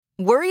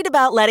Worried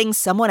about letting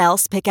someone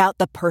else pick out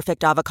the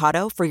perfect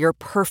avocado for your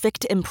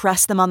perfect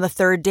impress them on the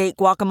third date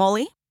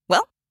guacamole?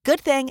 Well, good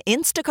thing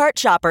Instacart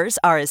shoppers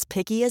are as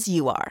picky as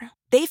you are.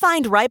 They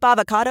find ripe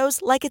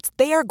avocados like it's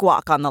their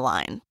guac on the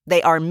line.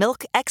 They are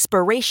milk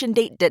expiration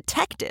date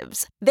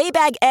detectives. They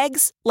bag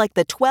eggs like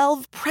the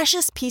 12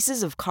 precious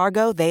pieces of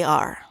cargo they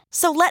are.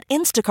 So let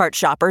Instacart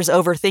shoppers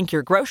overthink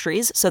your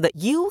groceries so that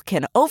you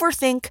can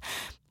overthink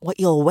what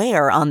you'll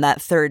wear on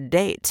that third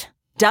date.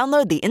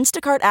 Download the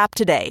Instacart app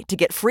today to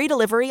get free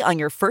delivery on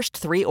your first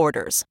 3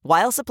 orders,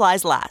 while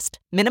supplies last.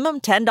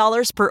 Minimum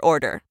 $10 per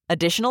order.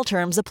 Additional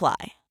terms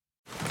apply.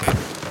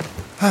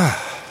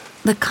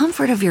 The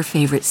comfort of your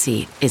favorite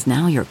seat is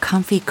now your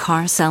comfy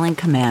car selling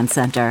command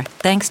center,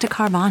 thanks to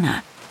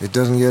Carvana. It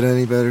doesn't get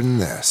any better than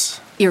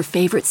this. Your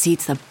favorite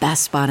seat's the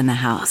best spot in the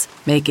house.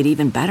 Make it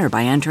even better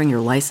by entering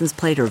your license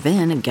plate or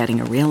VIN and getting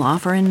a real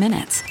offer in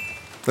minutes.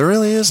 There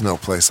really is no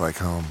place like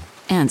home.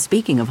 And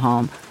speaking of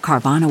home,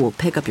 Carvana will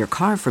pick up your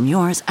car from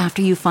yours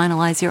after you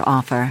finalize your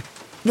offer.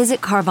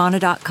 Visit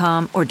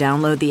Carvana.com or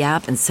download the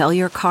app and sell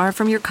your car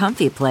from your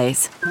comfy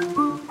place.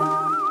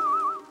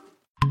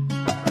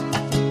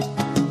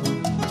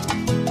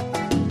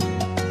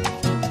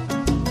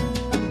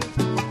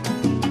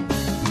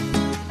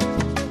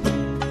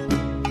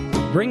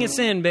 Bring us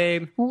in,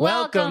 babe.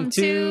 Welcome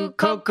to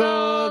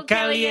Coco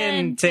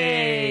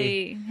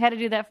Caliente. Had to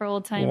do that for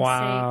old time's sake.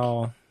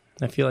 Wow.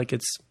 I feel like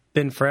it's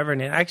been forever.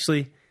 And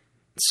actually,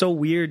 it's so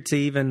weird to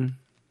even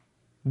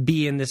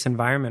be in this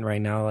environment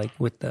right now, like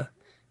with the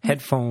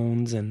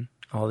headphones and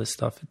all this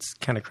stuff. It's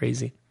kind of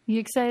crazy. You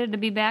excited to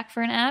be back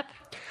for an app?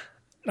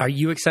 Are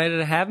you excited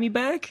to have me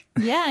back?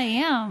 Yeah, I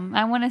am.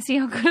 I want to see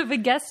how good of a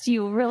guest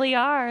you really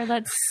are.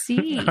 Let's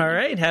see. All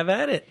right, have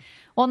at it.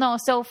 Well, no.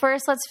 So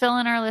first, let's fill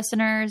in our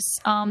listeners.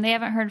 They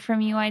haven't heard from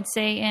you, I'd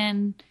say,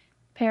 in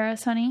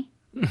Paris, honey.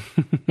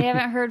 They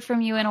haven't heard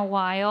from you in a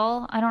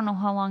while. I don't know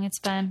how long it's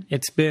been.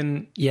 It's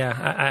been,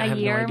 I have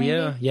no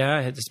idea. Maybe? Yeah,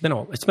 it's been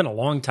a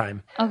long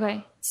time.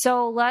 Okay,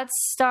 so let's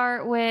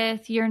start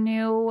with your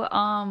new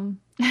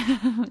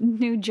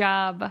new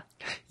job.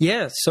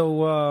 Yeah.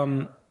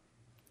 So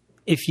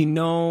if you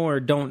know or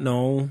don't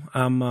know,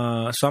 I'm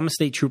a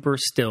state trooper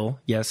still.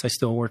 Yes, I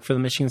still work for the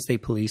Michigan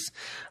State Police,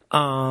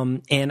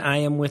 and I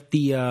am with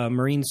the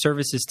Marine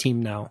Services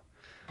team now.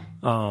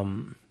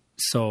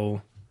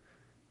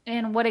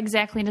 And what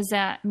exactly does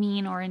that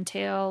mean or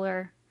entail?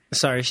 Or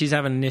sorry, she's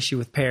having an issue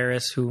with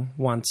Paris, who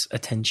wants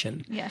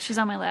attention. Yeah, she's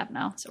on my lap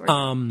now. So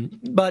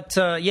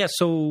we're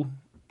so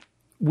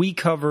we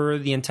cover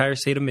the entire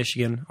state of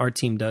Michigan. Our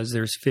team does.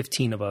 There's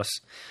 15 of us,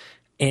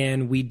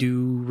 and we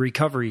do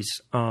recoveries.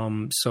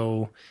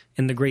 So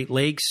in the Great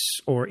Lakes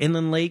or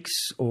inland lakes,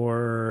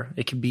 or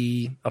it could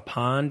be a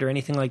pond or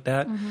anything like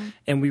that. Mm-hmm.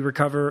 And we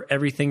recover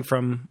everything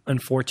from,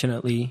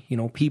 unfortunately,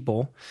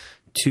 people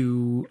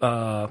to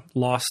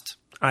lost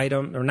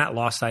item, or not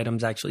lost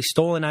items, actually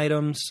stolen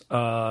items,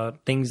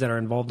 things that are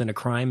involved in a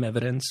crime,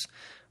 evidence.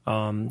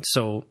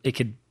 So it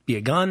could be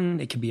a gun,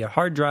 it could be a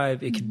hard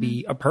drive, it could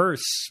be a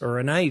purse or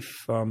a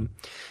knife,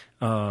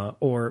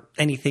 or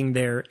anything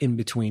there in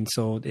between.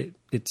 So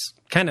it's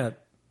kind of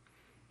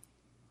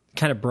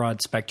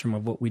broad spectrum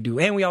of what we do.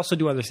 And we also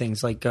do other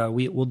things like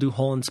we'll do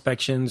hull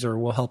inspections, or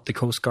we'll help the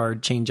Coast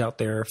Guard change out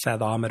their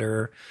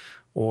fathometer,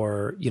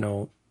 or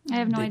I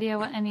have no idea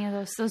what any of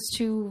those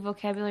two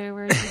vocabulary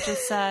words you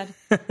just said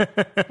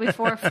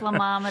before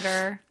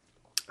flamometer.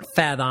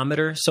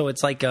 Fathometer. So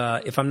it's like,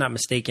 if I'm not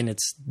mistaken,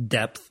 it's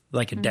depth,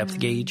 like a depth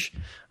gauge.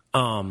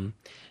 And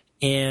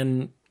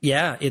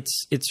yeah,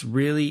 it's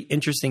really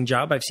interesting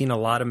job. I've seen a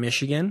lot of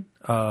Michigan,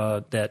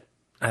 that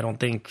I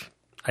don't think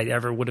I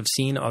ever would have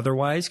seen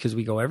otherwise, because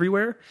we go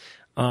everywhere.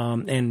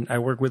 And I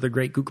work with a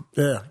great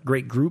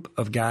group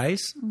of guys.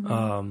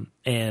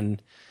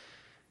 And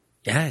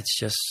yeah,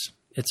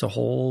 it's a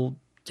whole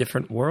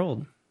different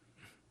world.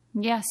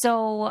 Yeah.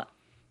 So,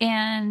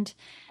 and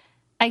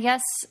I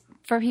guess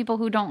for people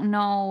who don't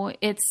know,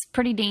 it's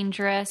pretty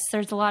dangerous.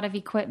 There's a lot of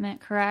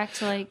equipment,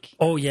 correct?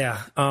 Oh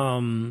yeah.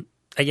 I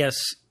guess,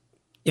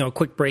 a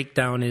quick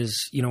breakdown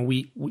is,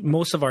 we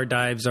most of our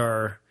dives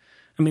are,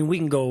 we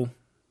can go,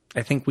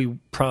 I think we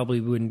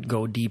probably wouldn't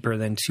go deeper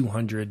than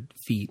 200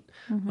 feet.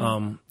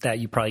 That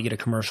you probably get a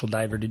commercial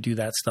diver to do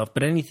that stuff.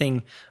 But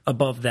anything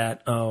above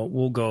that,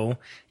 we'll go.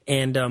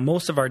 And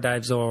most of our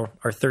dives are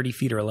 30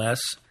 feet or less.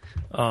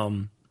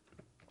 And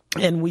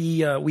we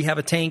have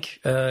a tank.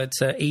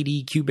 It's a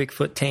 80 cubic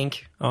foot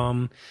tank.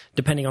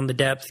 Depending on the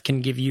depth,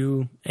 can give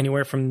you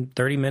anywhere from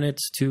 30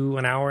 minutes to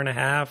an hour and a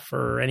half,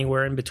 or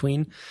anywhere in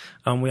between.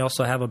 We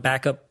also have a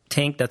backup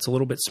tank that's a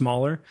little bit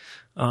smaller,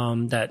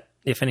 that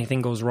if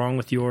anything goes wrong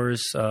with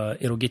yours,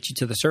 it'll get you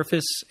to the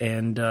surface.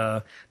 And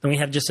then we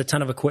have just a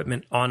ton of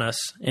equipment on us,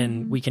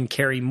 and we can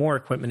carry more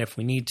equipment if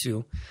we need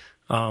to.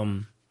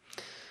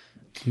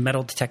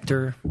 Metal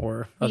detector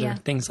or other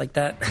things like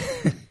that.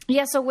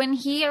 Yeah, so when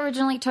he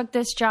originally took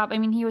this job,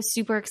 he was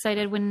super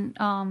excited when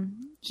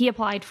he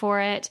applied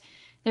for it.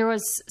 There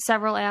was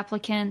several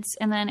applicants,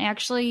 and then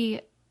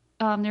actually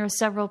there were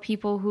several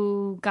people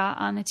who got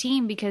on the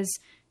team because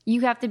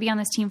you have to be on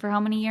this team for how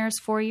many years?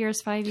 4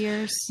 years, 5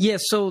 years? Yeah,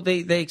 so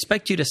they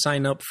expect you to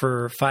sign up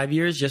for 5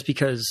 years just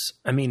because,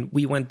 I mean,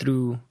 we went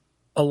through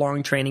a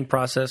long training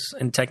process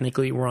and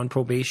technically we're on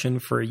probation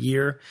for a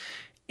year.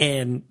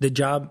 And the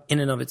job in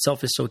and of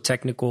itself is so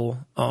technical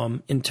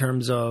in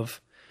terms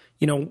of,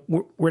 you know,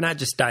 we're not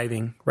just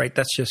diving, right?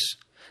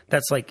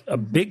 That's like a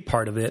big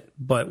part of it,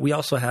 but we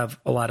also have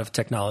a lot of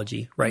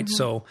technology, right? Mm-hmm.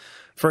 So,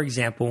 for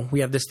example, we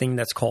have this thing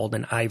that's called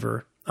an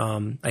Iver.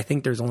 I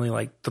think there's only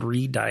like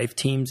 3 dive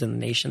teams in the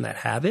nation that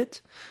have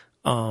it.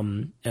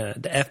 The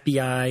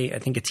FBI, I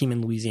think a team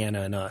in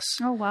Louisiana, and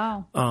us. Oh,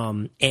 wow.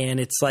 And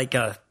it's like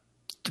a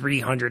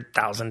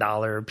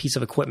 $300,000 piece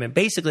of equipment.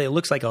 Basically, it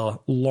looks like a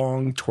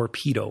long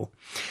torpedo.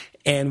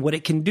 And what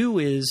it can do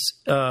is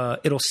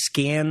it'll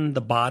scan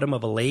the bottom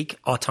of a lake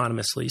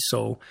autonomously.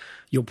 So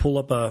you'll pull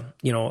up a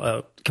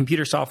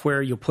computer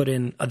software. You'll put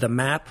in the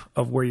map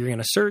of where you're going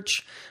to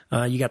search.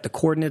 You got the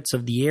coordinates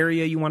of the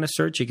area you want to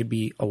search. It could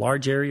be a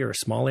large area or a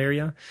small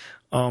area.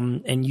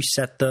 And you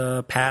set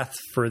the path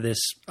for this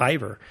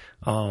Iver.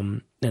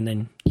 And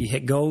then you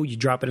hit go, you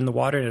drop it in the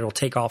water, and it'll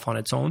take off on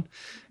its own.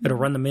 It'll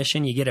run the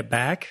mission, you get it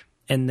back,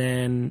 and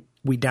then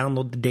we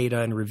download the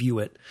data and review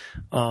it.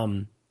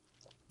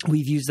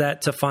 We've used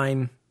that to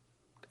find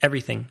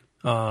everything.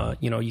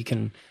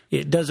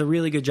 It does a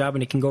really good job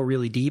and it can go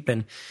really deep.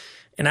 And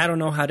I don't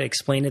know how to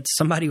explain it to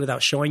somebody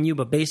without showing you,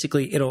 but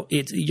basically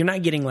you're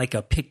not getting like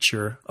a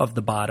picture of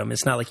the bottom.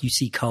 It's not like you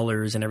see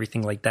colors and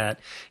everything like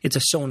that. It's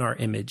a sonar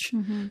image.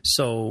 Mm-hmm.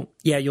 So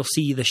yeah, you'll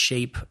see the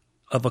shape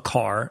of a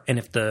car. And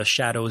if the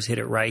shadows hit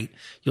it right,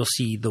 you'll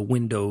see the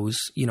windows,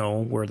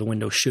 where the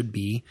window should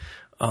be.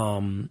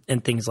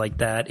 And things like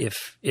that.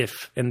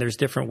 And there's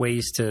different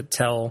ways to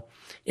tell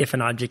if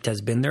an object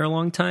has been there a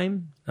long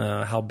time,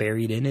 how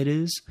buried in it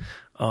is.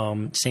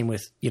 Same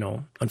with,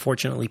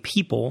 unfortunately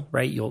people,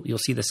 right? You'll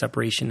see the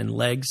separation in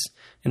legs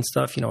and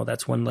stuff.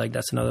 That's one leg,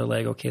 that's another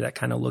leg. Okay. That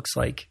kind of looks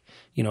like,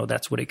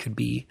 that's what it could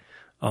be.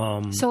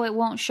 So it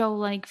won't show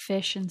like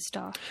fish and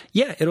stuff.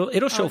 Yeah.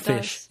 It'll show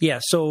fish. Does. Yeah.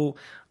 So,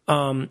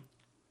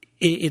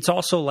 it's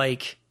also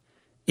like,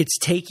 it's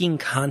taking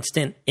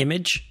constant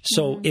image.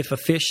 So if a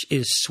fish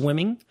is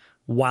swimming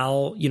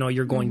while,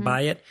 you're going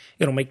by it,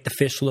 it'll make the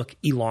fish look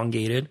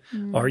elongated.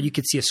 Or you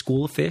could see a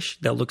school of fish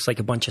that looks like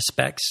a bunch of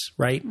specks,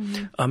 right?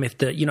 If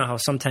how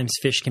sometimes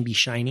fish can be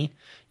shiny,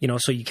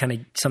 so you kind of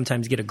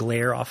sometimes get a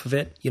glare off of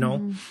it,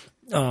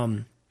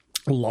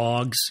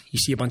 logs, you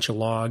see a bunch of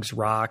logs,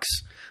 rocks.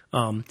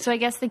 So I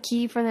guess the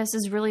key for this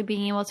is really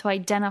being able to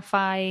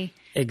identify.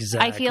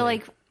 Exactly. I feel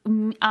like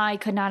I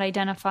could not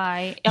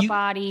identify a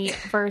body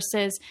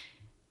versus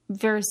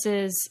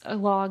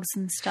logs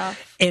and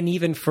stuff. And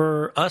even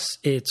for us,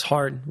 it's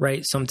hard,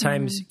 right?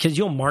 Sometimes because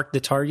you'll mark the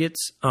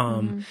targets,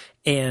 and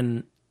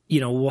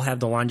we'll have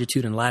the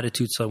longitude and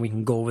latitude so we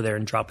can go over there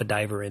and drop a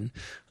diver in.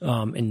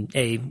 And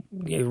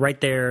right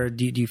there,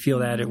 do you feel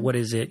that? What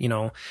is it?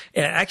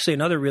 Actually,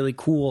 another really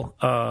cool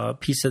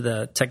piece of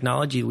the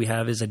technology we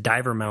have is a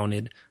diver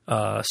mounted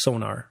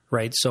sonar,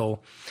 right? So.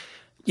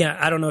 Yeah,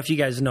 I don't know if you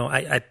guys know.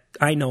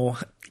 I know.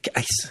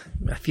 I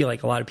feel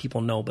like a lot of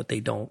people know, but they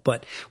don't.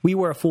 But we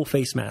wear a full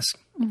face mask,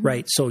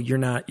 right? So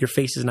your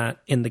face is not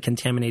in the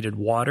contaminated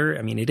water.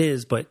 I mean, it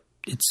is, but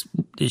it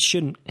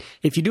shouldn't.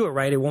 If you do it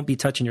right, it won't be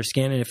touching your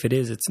skin, and if it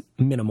is, it's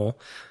minimal.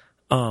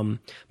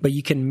 But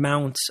you can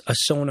mount a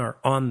sonar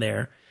on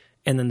there,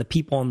 and then the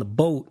people on the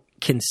boat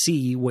can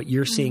see what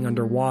you're seeing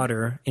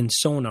underwater in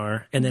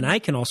sonar, and then I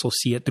can also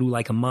see it through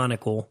like a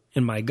monocle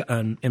in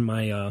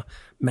my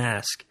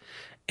mask.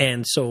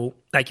 And so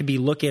I could be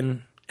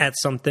looking at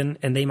something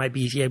and they might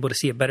be able to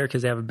see it better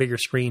because they have a bigger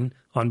screen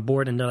on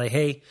board. And they're like,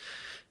 hey,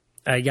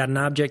 I got an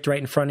object right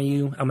in front of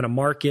you. I'm going to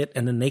mark it.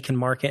 And then they can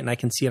mark it and I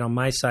can see it on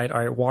my side. All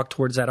right, walk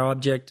towards that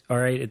object. All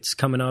right, it's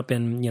coming up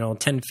in,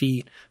 10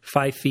 feet,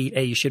 5 feet.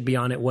 Hey, you should be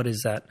on it. What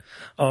is that?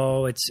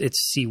 Oh, it's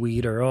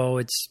seaweed, or, oh,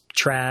 it's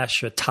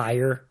trash, a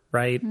tire,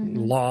 right?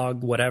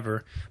 Log,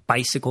 whatever,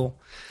 bicycle.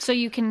 So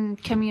you can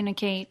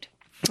communicate.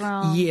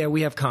 Yeah,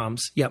 we have comms.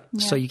 Yep.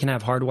 Yeah. So you can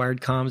have hardwired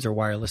comms or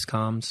wireless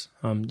comms.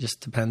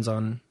 Just depends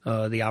on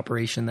the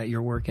operation that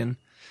you're working.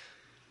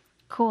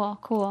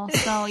 Cool.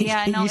 So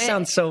yeah, no, you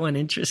sound so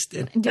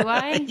uninterested. Do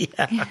I?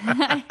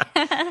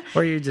 Yeah.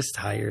 Or you're just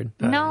tired.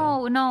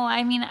 No.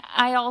 I mean,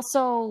 I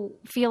also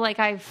feel like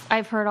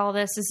I've heard all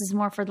this. This is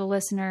more for the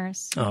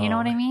listeners. You know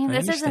what I mean?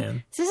 This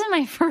isn't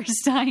my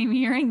first time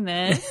hearing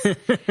this.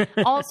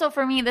 Also,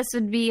 for me, this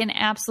would be an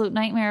absolute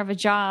nightmare of a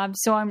job.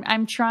 So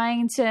I'm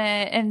trying to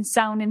and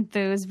sound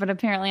enthused, but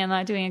apparently I'm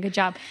not doing a good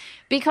job.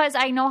 Because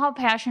I know how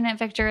passionate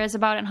Victor is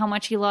about it and how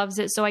much he loves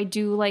it. So I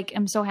do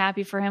am so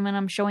happy for him and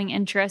I'm showing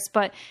interest.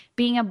 But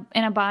being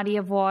in a body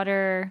of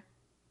water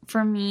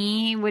for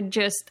me I'm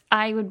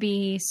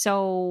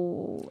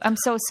so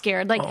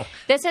scared.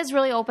 This has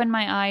really opened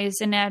my eyes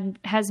and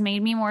has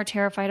made me more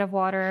terrified of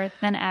water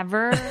than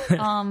ever.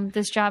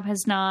 This job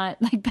has not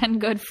been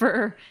good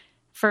for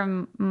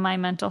my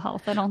mental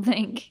health, I don't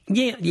think.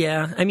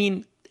 Yeah. I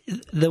mean,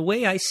 the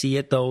way I see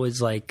it though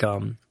is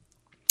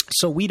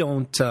so we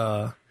don't,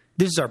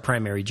 this is our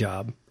primary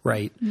job,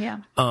 right? Yeah.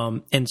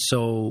 And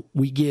so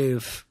we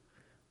give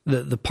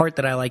the part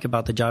that I like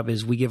about the job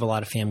is we give a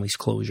lot of families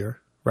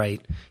closure,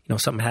 right? You know,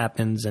 something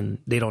happens and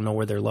they don't know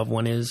where their loved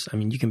one is. I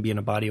mean, you can be in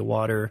a body of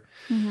water,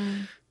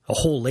 a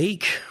whole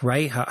lake,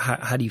 right?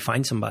 How do you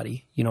find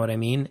somebody? You know what I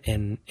mean?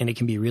 And it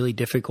can be really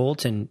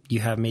difficult, and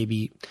you have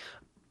maybe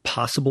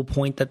possible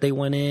point that they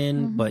went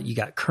in, but you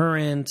got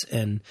current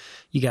and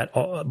you got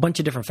a bunch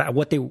of different factors,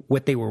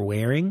 what they were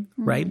wearing,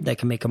 right? That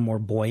can make them more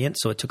buoyant.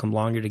 So it took them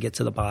longer to get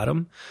to the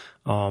bottom.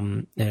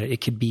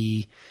 It could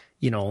be,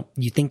 you know,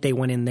 you think they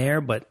went in there,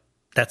 but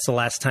that's the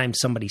last time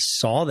somebody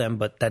saw them,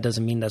 but that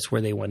doesn't mean that's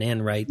where they went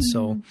in, right?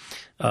 So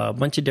a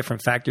bunch of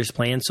different factors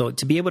playing. So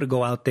to be able to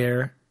go out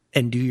there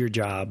and do your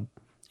job,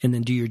 and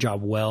then do your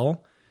job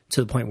well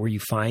to the point where you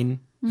find,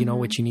 you know,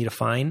 what you need to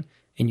find,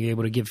 and you're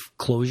able to give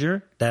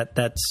closure,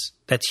 that's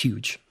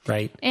huge,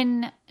 right?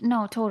 And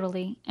no,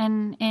 totally.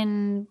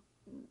 And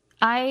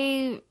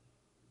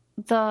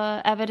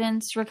the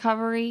evidence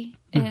recovery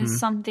is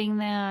something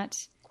that,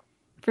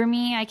 for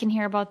me, I can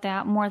hear about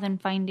that more than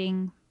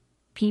finding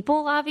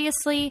people,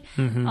 obviously.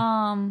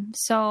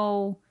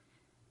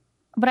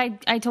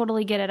 But I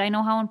totally get it. I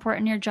know how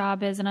important your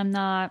job is, and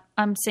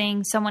I'm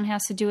saying someone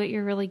has to do it.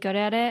 You're really good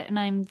at it. And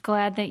I'm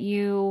glad that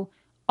you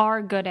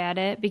are good at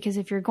it, because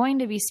if you're going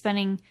to be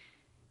spending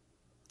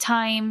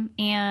time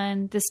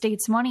and the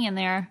state's money in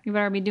there, you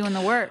better be doing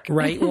the work.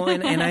 Right. Well,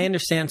 and I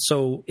understand.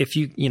 So if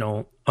you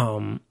know,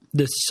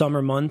 the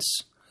summer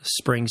months,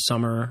 spring,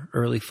 summer,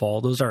 early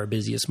fall, those are our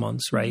busiest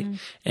months, right?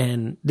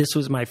 And this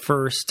was my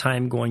first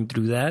time going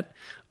through that.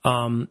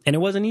 And it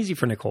wasn't easy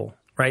for Nicole,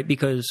 right?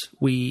 Because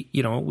we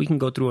can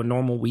go through a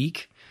normal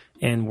week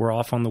and we're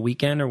off on the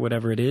weekend or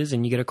whatever it is,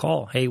 and you get a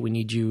call. Hey, we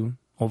need you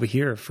over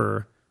here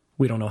for,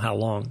 we don't know how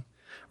long.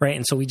 Right.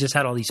 And so we just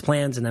had all these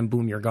plans, and then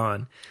boom, you're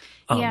gone.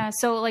 Yeah.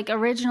 So like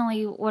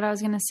originally what I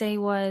was going to say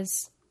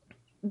was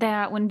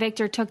that when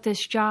Victor took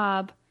this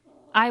job,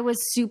 I was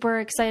super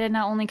excited,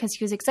 not only because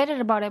he was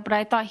excited about it, but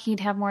I thought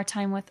he'd have more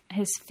time with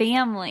his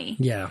family.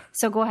 Yeah.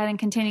 So go ahead and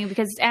continue,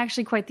 because it's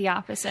actually quite the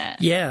opposite.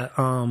 Yeah.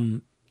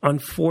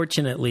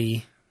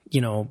 Unfortunately,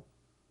 you know,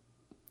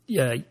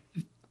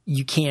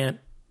 you can't,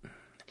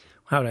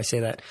 how would I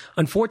say that?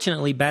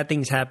 Unfortunately, bad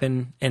things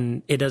happen,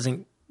 and it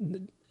doesn't,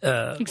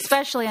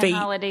 especially on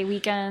holiday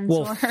weekends.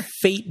 Well,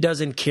 fate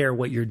doesn't care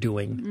what you're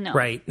doing,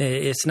 right?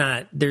 It's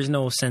not, there's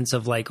no sense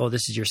of like, oh,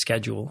 this is your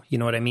schedule. You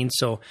know what I mean?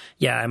 So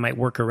yeah, I might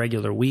work a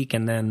regular week,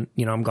 and then,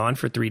 you know, I'm gone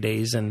for 3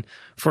 days. And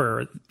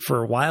for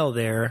a while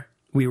there,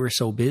 we were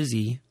so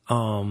busy,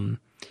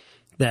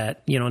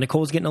 that, you know,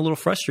 Nicole was getting a little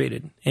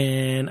frustrated,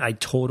 and I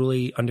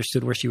totally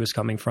understood where she was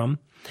coming from.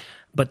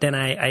 But then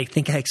I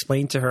think I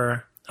explained to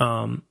her,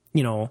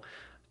 you know,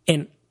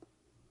 and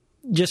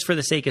just for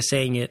the sake of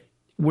saying it,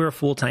 we're a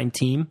full-time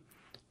team,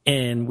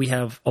 and we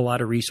have a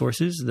lot of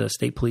resources the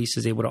state police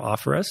is able to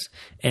offer us.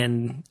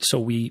 And so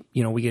we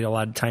get a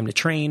lot of time to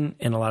train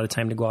and a lot of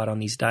time to go out on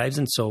these dives.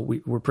 And so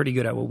we're pretty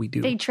good at what we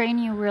do. They train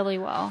you really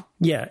well.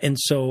 Yeah. And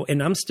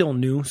I'm still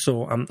new,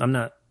 so I'm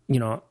not, you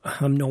know,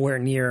 I'm nowhere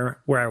near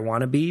where I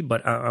want to be,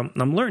 but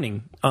I'm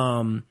learning.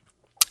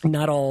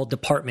 Not all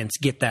departments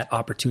get that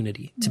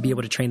opportunity to be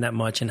able to train that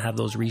much and have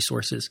those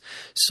resources.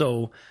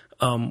 So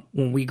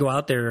when we go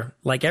out there,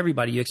 like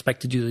everybody, you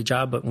expect to do the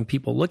job. But when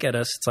people look at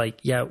us, it's like,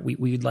 yeah,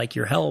 we'd like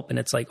your help. And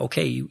it's like,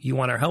 okay, you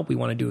want our help. We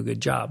want to do a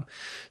good job.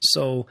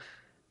 So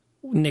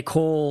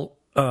Nicole,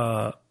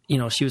 you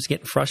know, she was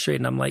getting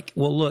frustrated. And I'm like,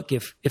 well, look,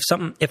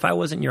 if I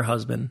wasn't your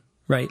husband,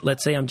 right?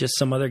 Let's say I'm just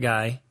some other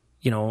guy,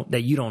 you know,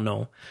 that you don't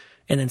know.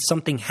 And then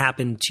something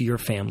happened to your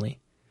family,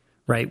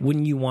 right?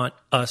 Wouldn't you want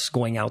us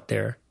going out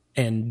there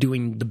and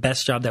doing the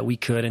best job that we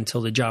could until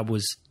the job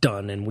was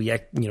done, and we,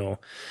 you know,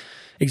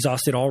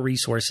 exhausted all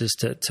resources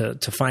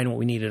to find what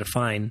we needed to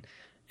find?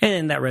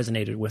 And that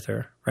resonated with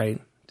her,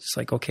 right? It's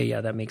like, okay,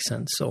 yeah, that makes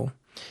sense. So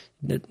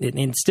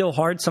it's still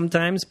hard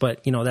sometimes,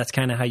 but, you know, that's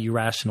kind of how you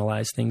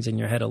rationalize things in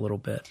your head a little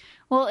bit.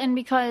 Well, and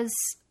because,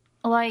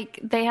 like,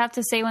 they have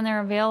to say when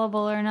they're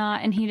available or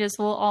not, and he just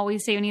will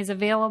always say when he's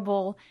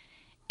available.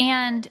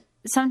 And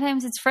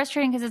sometimes it's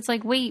frustrating because it's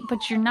like, wait,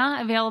 but you're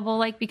not available,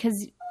 like,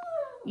 because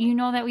you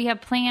know that we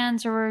have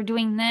plans, or we're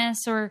doing this,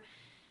 or,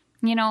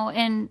 you know,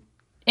 and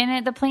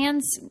the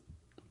plans,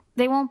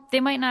 they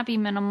might not be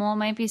minimal. It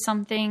might be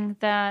something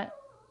that,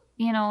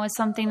 you know, is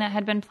something that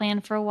had been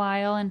planned for a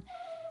while. And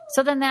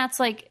so then that's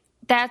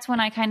when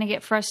I kind of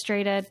get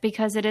frustrated,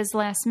 because it is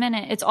last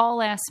minute. It's all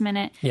last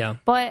minute. Yeah.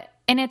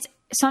 And it's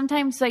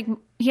sometimes like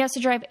he has to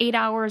drive 8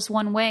 hours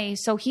one way.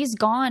 So he's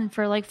gone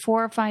for like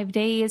 4 or 5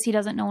 days. He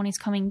doesn't know when he's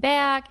coming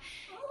back.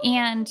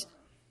 And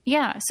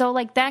yeah, so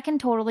like that can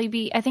totally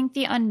be, I think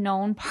the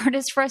unknown part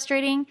is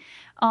frustrating.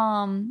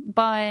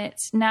 But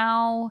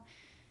now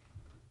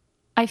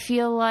I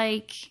feel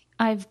like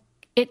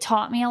it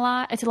taught me a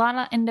lot. It's a lot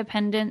of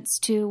independence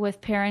too,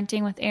 with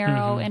parenting with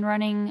Arrow and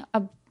running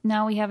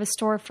now we have a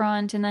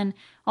storefront. And then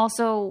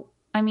also,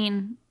 I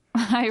mean,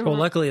 well,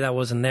 luckily that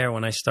wasn't there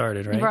when I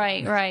started,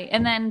 right? Right.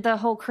 And then the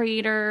whole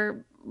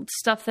creator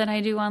stuff that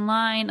I do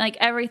online, like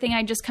everything,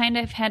 I just kind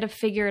of had to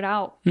figure it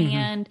out.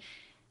 And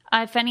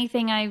if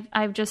anything,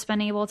 I've just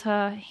been able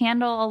to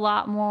handle a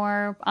lot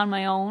more on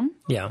my own.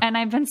 Yeah. And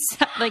I've been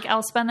like,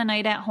 I'll spend the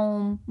night at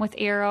home with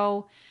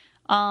Arrow,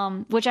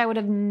 which I would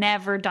have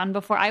never done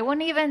before. I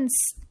wouldn't even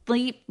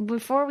sleep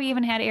before we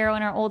even had Arrow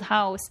in our old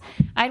house.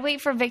 I'd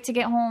wait for Vic to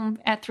get home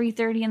at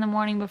 3:30 in the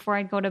morning before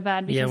I'd go to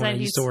bed. Because when I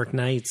used to work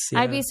nights. Yeah.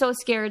 I'd be so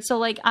scared. So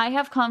like, I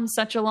have come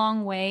such a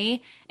long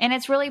way, and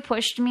it's really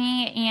pushed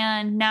me.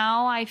 And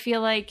now I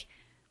feel like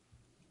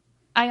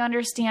I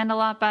understand a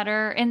lot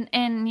better.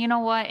 And you know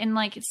what? And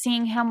like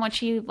seeing how much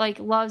he like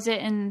loves it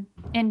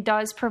and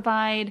does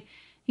provide,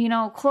 you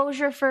know,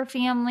 closure for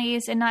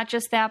families, and not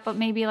just that, but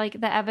maybe like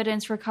the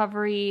evidence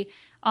recovery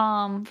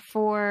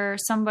for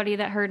somebody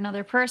that hurt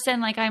another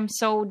person. Like, I'm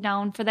so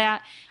down for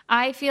that.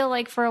 I feel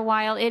like for a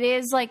while it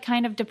is like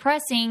kind of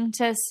depressing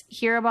to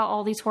hear about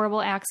all these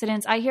horrible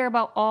accidents. I hear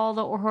about all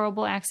the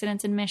horrible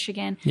accidents in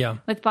Michigan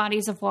with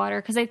bodies of water.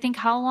 Cause I think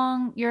how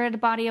long you're at a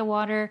body of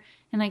water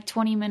in like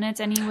 20 minutes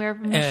anywhere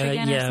from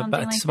Michigan or something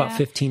like that. It's about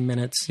 15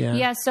 minutes. Yeah.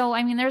 Yeah. So,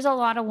 I mean, there's a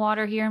lot of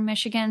water here in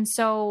Michigan.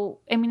 So,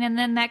 I mean, and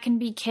then that can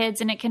be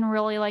kids, and it can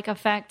really like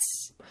affect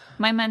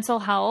my mental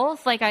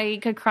health. Like, I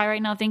could cry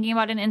right now thinking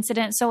about an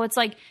incident. So it's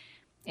like,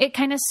 it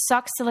kind of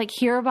sucks to like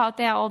hear about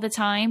that all the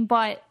time,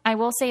 but I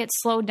will say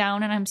it's slowed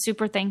down, and I'm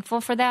super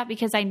thankful for that,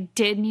 because I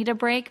did need a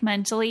break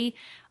mentally.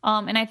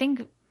 And I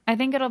think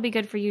it'll be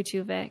good for you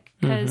too, Vic,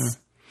 because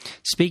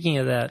speaking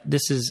of that,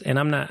 this is, and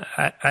I'm not,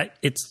 I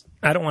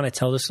don't want to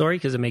tell the story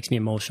because it makes me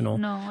emotional.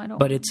 No, I don't.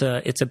 But it's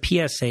a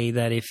PSA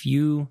that if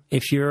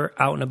you're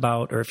out and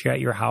about, or if you're at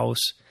your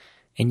house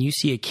and you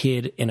see a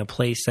kid in a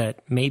place that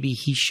maybe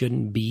he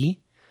shouldn't be,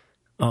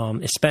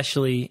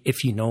 especially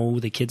if you know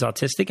the kid's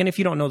autistic, and if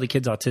you don't know the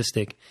kid's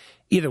autistic,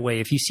 either way,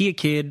 if you see a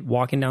kid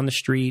walking down the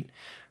street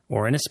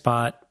or in a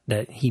spot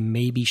that he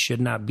maybe should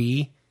not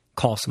be,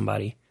 call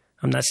somebody.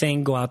 I'm not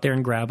saying go out there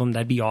and grab them.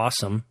 That'd be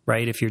awesome,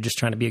 right? If you're just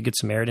trying to be a good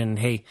Samaritan and,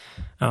 hey,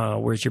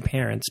 where's your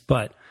parents?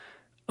 But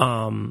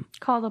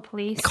call the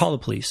police. Call the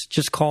police.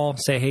 Just call.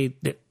 Say, hey,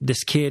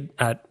 this kid,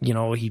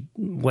 he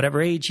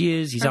whatever age he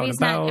is, he's out and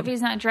about.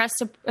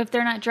 If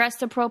they're not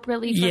dressed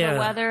appropriately for the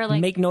weather,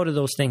 like, make note of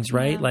those things,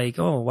 right? Yeah. Like,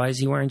 oh, why is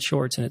he wearing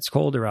shorts and it's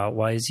colder out?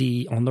 Why is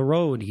he on the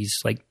road? He's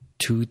like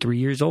 2-3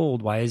 years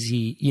old. Why is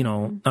he?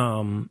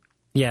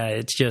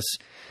 It's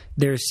just,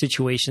 there's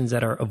situations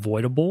that are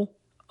avoidable,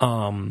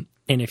 and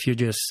if you're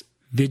just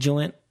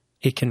vigilant,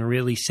 it can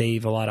really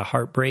save a lot of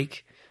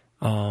heartbreak.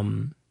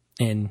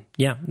 And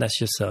yeah, that's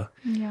just a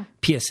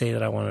PSA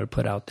that I wanted to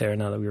put out there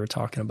now that we were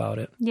talking about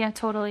it. Yeah,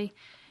 totally.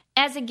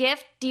 As a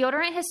gift,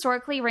 deodorant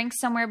historically ranks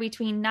somewhere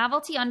between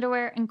novelty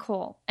underwear and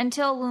Kohl.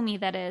 Until Lumi,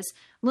 that is.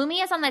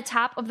 Lumi is on the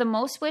top of the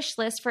most wish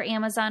list for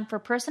Amazon for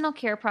personal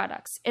care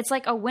products. It's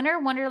like a winter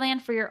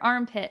wonderland for your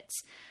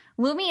armpits.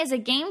 Lumi is a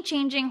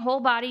game-changing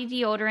whole-body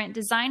deodorant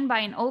designed by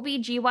an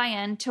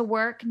OBGYN to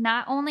work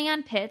not only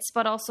on pits,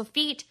 but also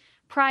feet,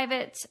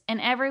 privates, and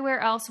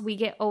everywhere else we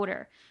get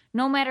odor.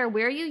 No matter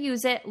where you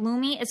use it,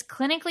 Lumi is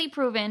clinically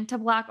proven to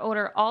block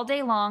odor all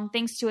day long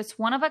thanks to its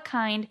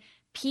one-of-a-kind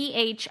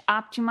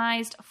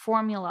pH-optimized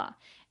formula.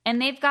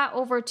 And they've got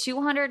over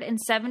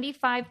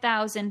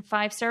 275,000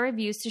 five-star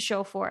reviews to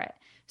show for it.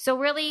 So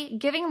really,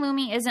 giving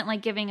Lumi isn't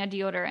like giving a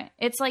deodorant.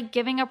 It's like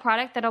giving a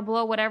product that'll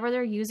blow whatever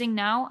they're using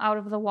now out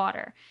of the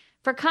water.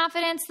 For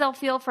confidence, they'll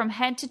feel from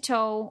head to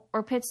toe,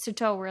 or pits to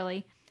toe,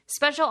 really.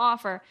 Special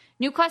offer.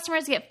 New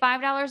customers get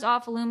 $5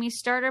 off Lumi's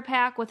starter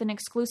pack with an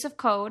exclusive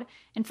code.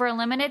 And for a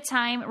limited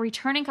time,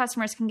 returning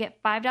customers can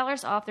get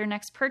 $5 off their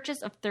next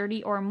purchase of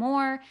 30 or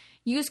more.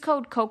 Use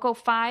code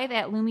COCO5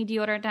 at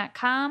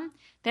LumiDeodorant.com.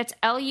 That's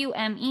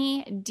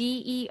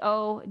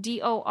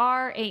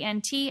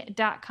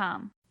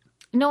LumiDeodorant.com.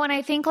 No, and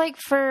I think like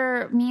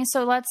for me,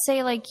 so let's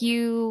say like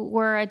you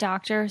were a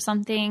doctor or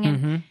something,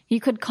 and you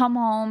could come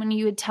home and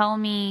you would tell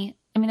me,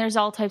 I mean, there's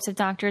all types of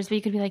doctors, but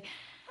you could be like,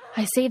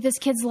 I saved this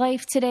kid's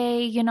life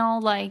today,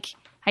 like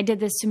I did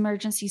this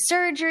emergency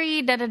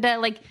surgery,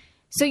 like,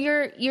 so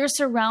you're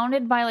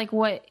surrounded by like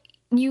what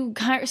you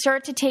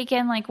start to take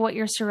in, like what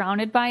you're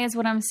surrounded by is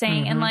what I'm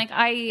saying. And like,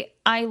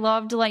 I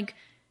loved, like,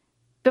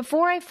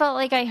 before I felt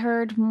like I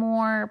heard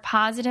more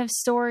positive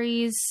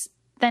stories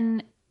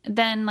than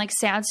like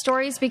sad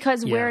stories,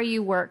 because where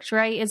you worked,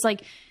 right, is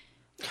like,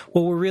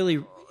 well, we're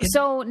really,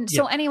 so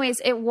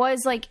anyways, it was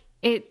like,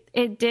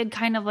 it did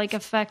kind of like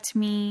affect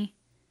me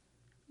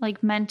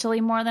like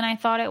mentally more than I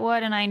thought it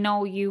would. And I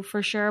know you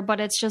for sure, but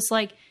it's just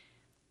like,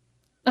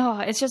 oh,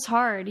 it's just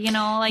hard,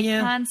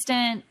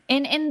 constant.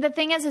 And the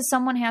thing is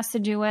someone has to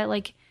do it.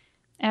 Like,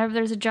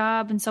 there's a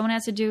job and someone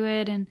has to do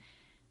it. And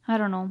I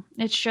don't know.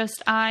 It's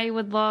just, I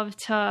would love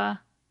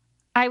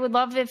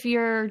if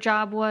your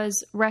job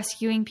was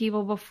rescuing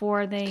people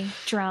before they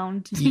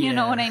drowned. You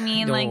know what I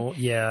mean? No,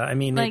 I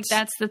mean, like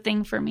that's the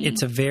thing for me.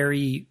 It's a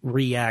very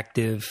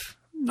reactive,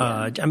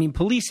 I mean,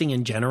 policing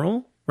in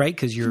general, right?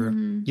 Because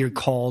you're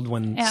called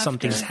when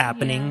something's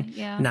happening,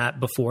 not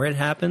before it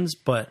happens.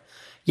 But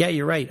Yeah,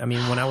 you're right. I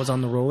mean, when I was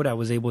on the road, I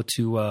was able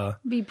to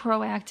be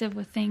proactive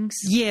with things.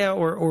 Yeah,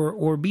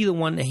 or be the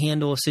one to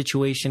handle a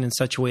situation in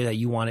such a way that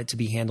you want it to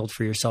be handled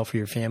for yourself or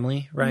your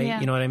family, right? Yeah.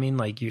 You know what I mean?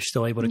 Like you're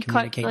still able to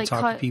communicate and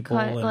talk to people.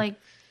 And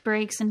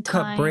breaks and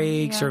time. Cut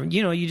breaks, or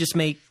you just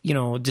make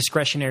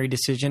discretionary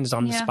decisions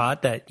on the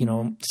spot that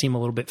seem a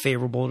little bit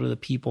favorable to the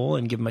people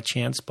and give them a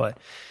chance. But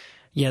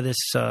yeah, this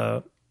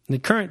the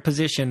current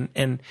position,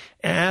 and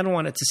I don't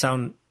want it to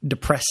sound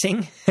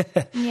depressing.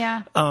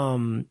 Yeah.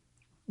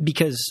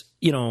 Because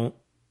there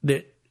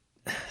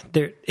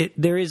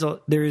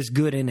is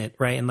good in it,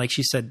 right? And like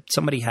she said,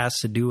 somebody has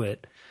to do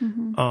it.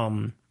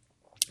 Mm-hmm.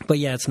 But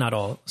yeah, it's not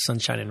all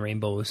sunshine and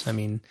rainbows. I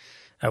mean,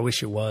 I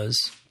wish it was.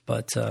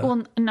 But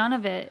none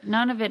of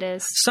it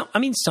is.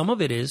 Some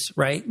of it is,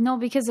 right? No,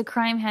 because a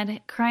crime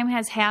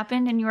has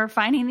happened, and you are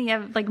finding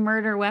the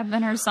murder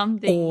weapon or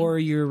something, or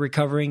you're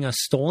recovering a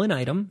stolen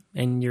item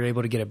and you're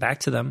able to get it back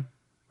to them,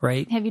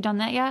 right? Have you done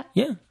that yet?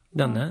 Yeah,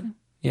 done that.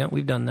 Yeah,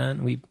 we've done that.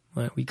 We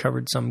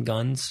covered some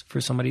guns for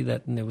somebody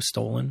that it was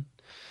stolen.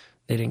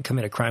 They didn't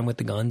commit a crime with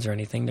the guns or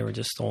anything; they were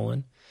just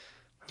stolen.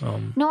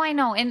 No, I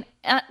know, and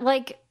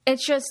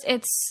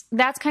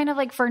that's kind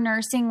of for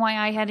nursing why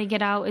I had to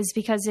get out is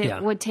because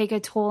it would take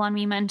a toll on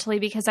me mentally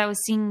because I was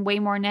seeing way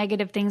more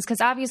negative things. Because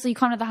obviously you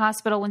come to the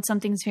hospital when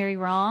something's very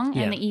wrong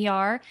in the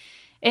ER,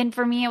 and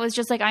for me it was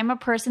just I'm a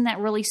person that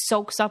really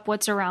soaks up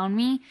what's around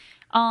me,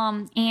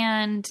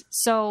 and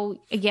so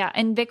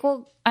and Vic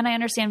and I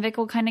understand Vic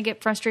will kind of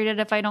get frustrated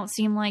if I don't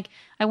seem like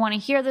I want to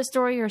hear the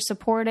story or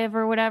supportive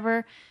or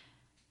whatever,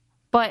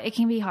 but it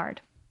can be hard.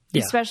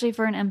 Yeah. Especially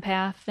for an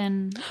empath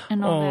and all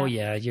that. Oh,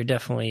 yeah. You're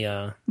definitely...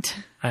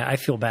 I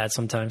feel bad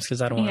sometimes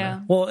because I don't want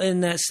to... Well,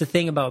 and that's the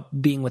thing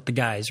about being with the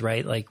guys,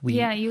 right?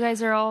 you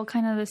guys are all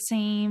kind of the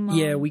same.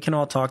 Yeah, we can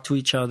all talk to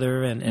each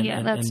other and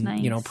that's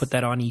nice. Put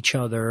that on each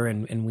other,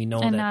 and we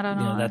know that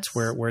that's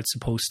where it's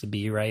supposed to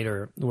be, right?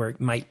 Or where it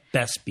might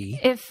best be.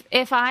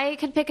 If I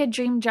could pick a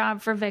dream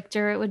job for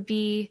Victor, it would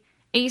be...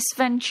 Ace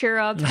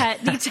Ventura,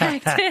 pet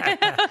detective.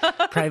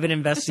 Private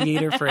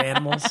investigator for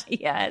animals.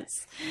 Yes.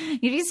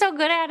 You'd be so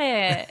good at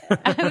it.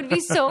 I would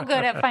be so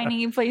good at finding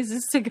you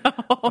places to go.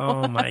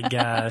 Oh, my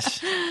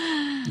gosh.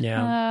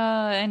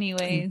 Yeah.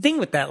 Anyway. The thing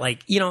with that,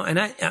 and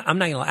I'm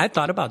not going to lie, I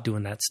thought about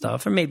doing that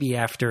stuff, or maybe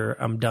after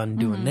I'm done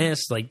doing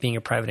this, being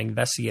a private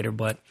investigator,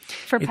 but...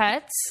 For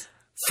pets?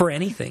 For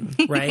anything,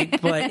 right?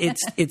 But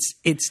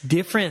it's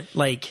different,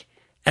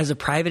 as a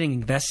private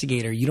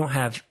investigator, you don't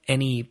have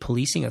any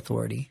policing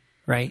authority.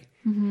 Right?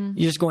 Mm-hmm.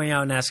 You're just going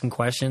out and asking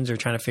questions or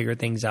trying to figure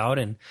things out.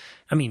 And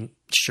I mean,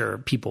 sure,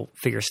 people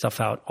figure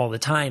stuff out all the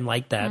time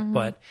like that,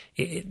 but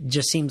it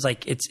just seems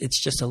like it's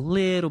just a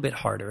little bit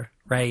harder,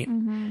 right?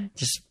 Mm-hmm.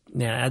 Just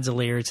adds a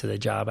layer to the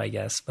job, I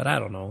guess. But I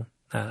don't know.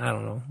 I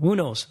don't know. Who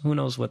knows? Who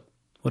knows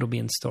what'll be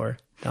in store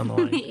down the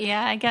line?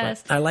 Yeah, I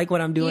guess. But I like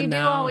what I'm doing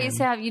now.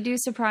 You do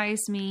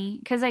surprise me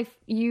because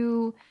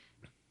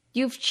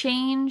you've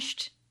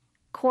changed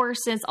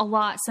courses a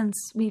lot since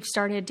we've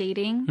started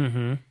dating.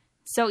 Mm-hmm.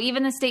 So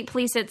even the state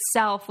police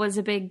itself was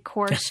a big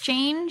course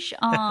change,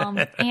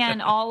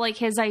 and all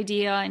his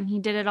idea, and he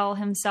did it all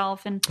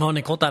himself. And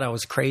Nicole thought I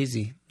was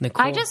crazy.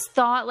 I just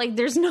thought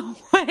there's no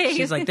way.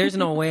 She's like, there's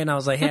no way. And I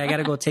was like, hey, I got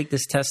to go take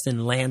this test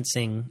in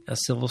Lansing, a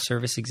civil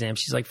service exam.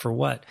 She's like, for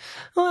what?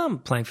 Well, I'm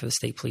applying for the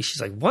state police.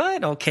 She's like,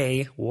 what?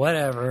 Okay,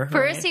 whatever.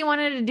 First he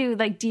wanted to do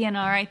DNR,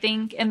 I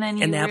think. And then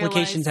the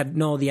applications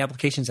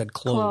had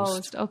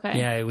closed. Okay.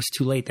 Yeah, it was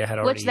too late. They had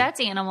already. Which that's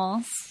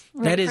animals.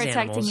 That is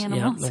animals.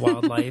 Yeah, the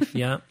wildlife.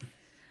 Yeah.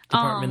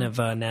 Department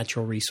of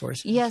Natural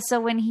Resources. Yeah. So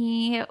when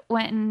he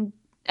went and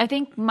I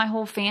think my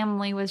whole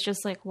family was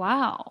just like,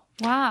 wow.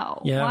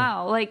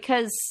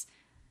 Because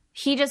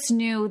he just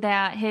knew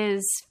that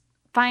his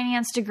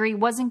finance degree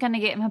wasn't going to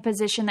get him a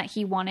position that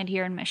he wanted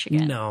here in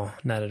Michigan. No,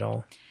 not at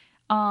all.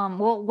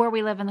 Where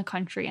we live in the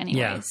country anyways.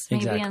 Yeah,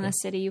 exactly. Maybe in the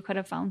city you could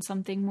have found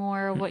something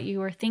more of what you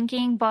were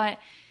thinking. But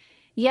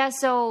yeah,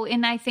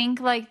 and I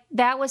think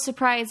that was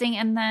surprising.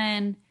 And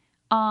then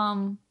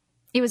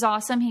it was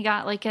awesome. He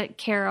got a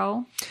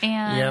Caro.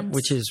 And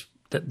which is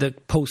the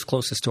post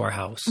closest to our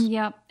house.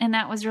 Yep. And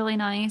that was really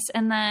nice.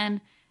 And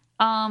then,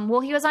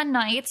 he was on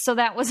nights. So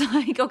that was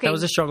okay. That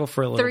was a struggle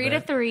for a little 3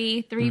 to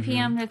 3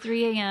 p.m. to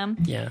 3 a.m.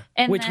 Yeah.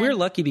 Which we're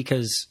lucky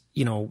because,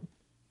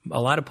 a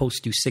lot of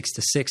posts do 6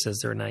 to 6 as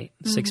their night,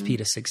 6P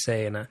to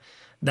 6A. And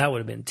that would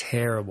have been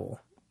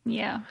terrible.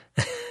 Yeah.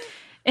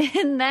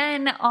 And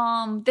then,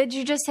 did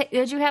you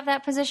have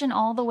that position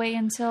all the way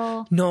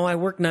until? No, I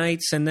worked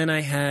nights, and then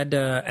I had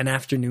an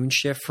afternoon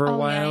shift for a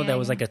while. That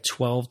was a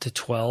 12 to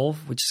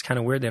 12, which is kind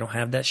of weird. They don't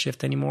have that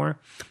shift anymore.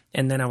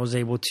 And then I was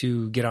able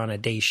to get on a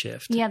day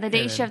shift. Yeah, the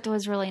day shift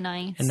was really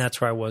nice. And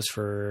that's where I was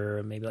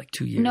for maybe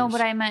 2 years. No,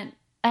 but I meant,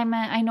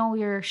 I know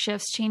your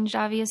shifts changed,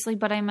 obviously,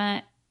 but I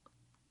meant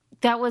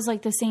that was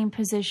the same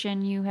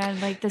position you had,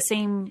 the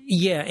same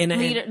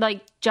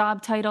and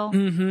job title.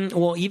 Mm-hmm.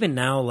 Well, even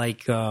now,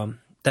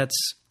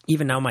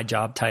 even now my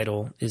job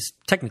title is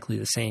technically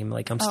the same.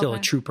 I'm still a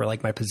trooper,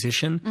 my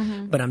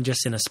position, but I'm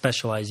just in a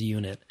specialized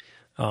unit.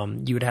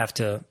 You would have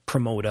to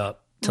promote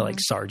up to like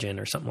sergeant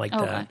or something like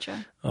that.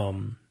 Gotcha.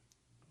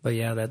 But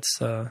yeah,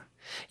 that's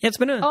it's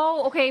been a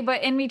okay,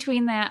 but in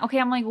between that, okay,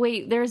 I'm like,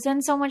 wait, there's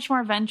been so much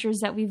more ventures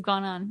that we've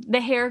gone on.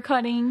 The hair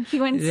cutting,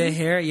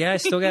 hair, yeah, I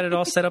still got it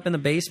all set up in the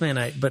basement.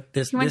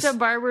 He went to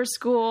barber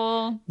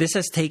school. This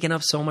has taken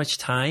up so much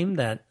time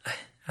that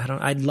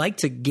I'd like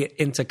to get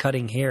into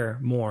cutting hair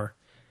more.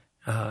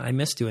 I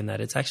miss doing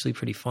that. It's actually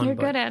pretty fun. You're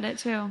good at it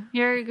too.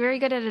 You're very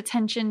good at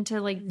attention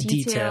to like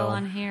detail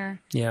on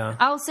hair. Yeah.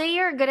 I'll say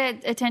you're good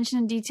at attention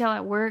and detail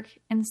at work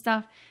and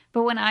stuff.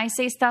 But when I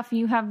say stuff,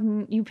 you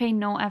pay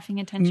no effing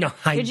attention. No,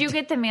 Did you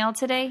get the mail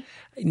today?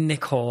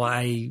 Nicole,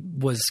 I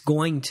was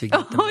going to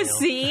get the mail.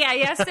 See, I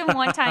asked him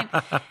one time.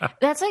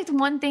 That's like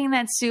one thing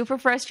that's super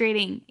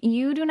frustrating.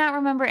 You do not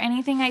remember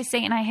anything I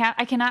say, and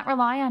I cannot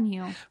rely on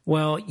you.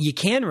 Well, you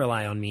can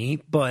rely on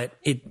me, but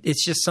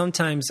it's just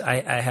sometimes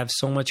I have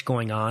so much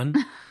going on.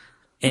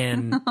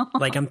 And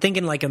like I'm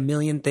thinking like a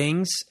million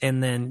things,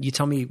 and then you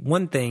tell me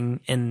one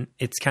thing, and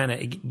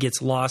it gets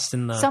lost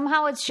in the.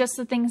 Somehow it's just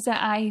the things that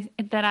I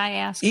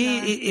ask.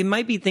 It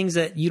might be things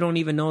that you don't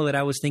even know that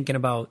I was thinking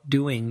about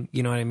doing.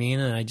 You know what I mean?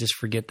 And I just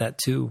forget that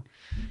too.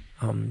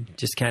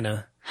 Just kind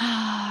of.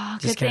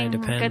 Just kind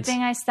of depends. Good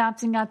thing I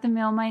stopped and got the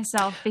mail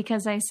myself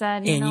because I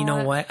said. You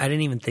know what? I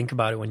didn't even think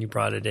about it when you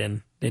brought it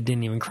in. It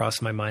didn't even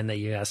cross my mind that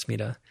you asked me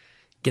to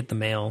get the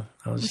mail.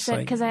 I was just like,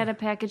 because I had a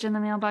package in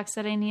the mailbox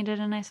that I needed,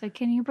 and I said,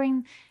 "Can you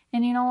bring?"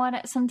 And you know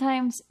what?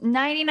 Sometimes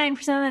 99%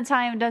 of the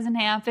time it doesn't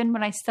happen,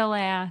 but I still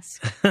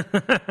ask.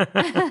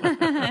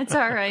 It's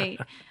all right.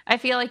 I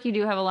feel like you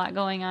do have a lot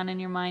going on in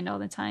your mind all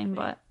the time,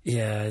 but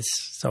yeah,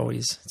 it's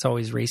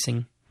always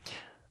racing.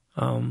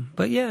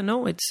 But yeah,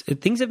 no,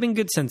 things have been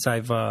good since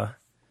I've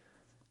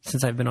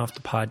been off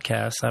the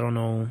podcast. I don't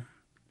know.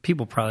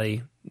 People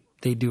probably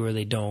they do or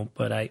they don't,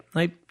 but I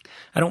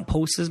don't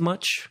post as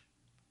much.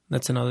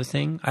 That's another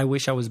thing. I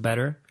wish I was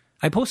better.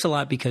 I post a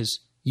lot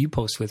because you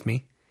post with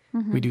me.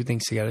 Mm-hmm. We do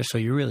things together, so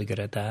you're really good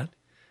at that.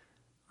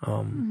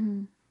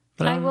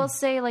 But I will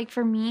say, like,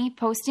 for me,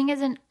 posting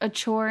isn't a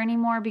chore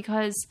anymore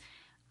because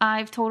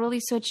I've totally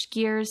switched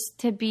gears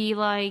to be,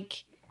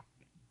 like,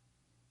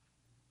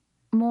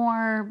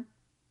 more...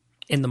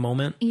 in the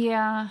moment?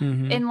 Yeah.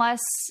 Mm-hmm. And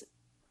less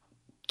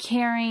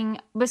caring,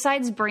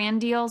 besides brand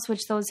deals,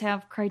 which those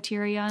have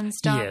criteria and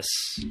stuff. Yes.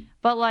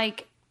 But,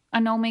 like... a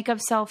no makeup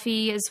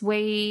selfie is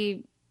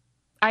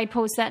I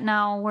post that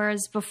now,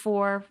 whereas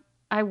before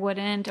I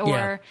wouldn't,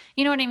 or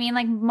you know what I mean?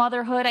 Like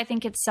motherhood, I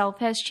think itself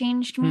has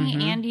changed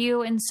me and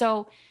you. And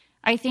so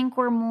I think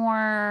we're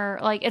more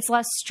like, it's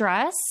less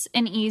stress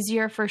and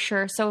easier for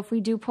sure. So if we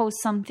do post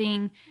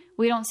something,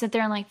 we don't sit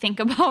there and like think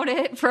about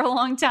it for a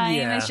long time.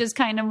 Yeah. It's just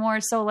kind of more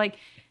so like,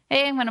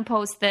 hey, I'm going to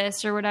post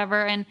this or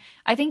whatever. And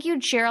I think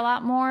you'd share a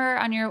lot more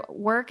on your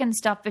work and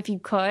stuff if you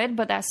could,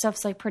 but that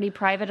stuff's like pretty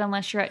private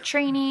unless you're at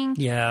training.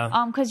 Yeah.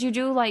 Because you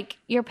do like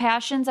your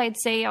passions, I'd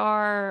say,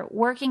 are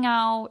working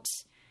out,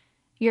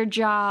 your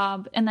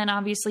job, and then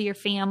obviously your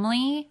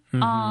family.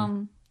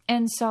 Mm-hmm.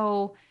 And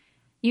so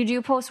you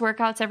do post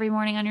workouts every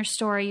morning on your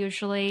story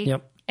usually.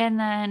 Yep. And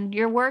then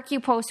your work you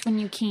post when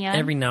you can.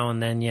 Every now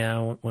and then,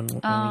 yeah, when we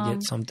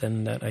get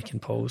something that I can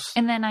post.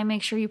 And then I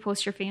make sure you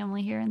post your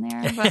family here and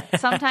there. But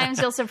sometimes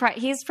he'll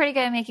surprise. He's pretty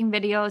good at making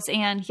videos,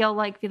 and he'll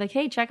like be like,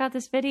 "Hey, check out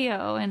this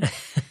video." And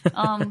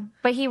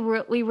but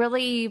we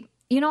really,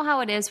 you know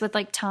how it is with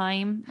like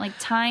time. Like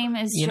time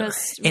is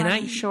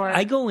short.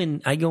 I go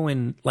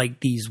in like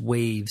these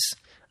waves,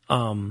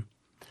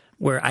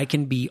 where I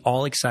can be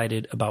all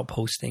excited about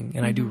posting,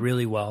 and I do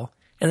really well.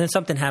 And then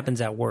something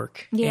happens at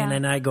work. Yeah. And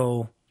then I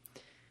go,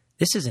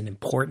 this isn't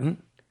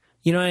important.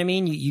 You know what I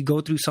mean? You go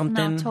through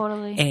something. No,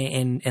 totally.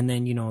 And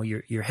then, you know,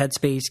 your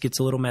headspace gets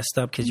a little messed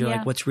up because you're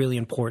like, what's really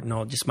important?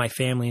 Oh, just my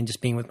family and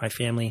just being with my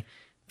family.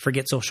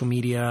 Forget social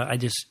media. I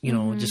just, you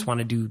know, just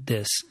want to do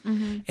this.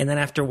 Mm-hmm. And then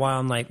after a while,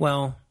 I'm like,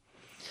 well,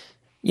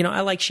 you know,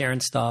 I like sharing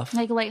stuff.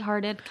 Like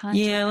lighthearted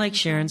content. Yeah, I like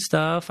sharing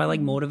stuff. I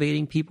like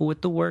motivating people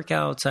with the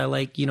workouts. I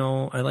like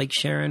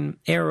sharing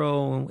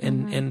Aero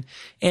and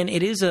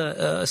it is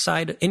a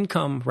side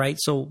income, right?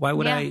 So why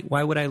would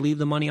I leave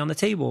the money on the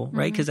table,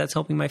 right? Because that's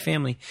helping my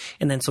family.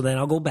 And then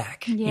I'll go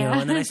back, you know,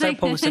 and then I start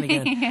posting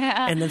again.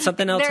 And then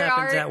something else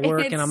happens at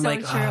work and I'm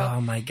like,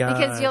 oh my God.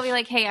 Because you'll be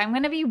like, hey, I'm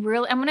going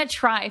to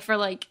try for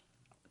like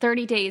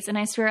 30 days, and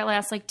I swear it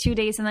lasts like 2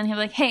 days, and then he'll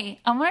be like,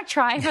 hey, I'm going to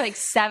try for like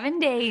 7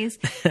 days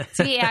to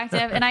be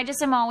active, and I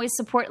just am always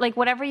like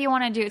whatever you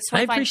want to do. So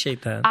I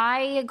appreciate that.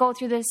 I go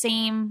through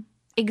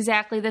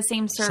exactly the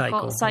same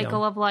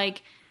cycle of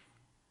like,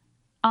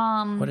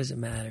 what does it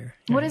matter?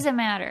 What does it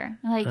matter?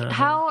 Like,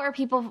 how are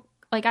people,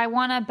 like, I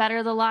want to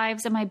better the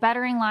lives. Am I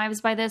bettering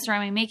lives by this, or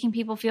am I making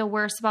people feel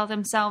worse about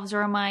themselves,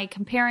 or am I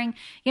comparing?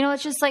 You know,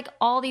 it's just like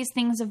all these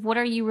things of what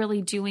are you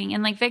really doing?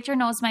 And like Victor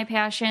knows my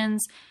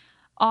passions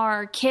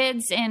are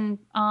kids and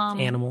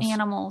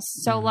animals.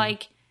 So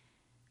like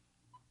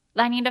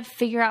I need to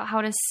figure out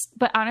how to,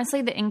 but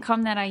honestly, the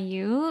income that I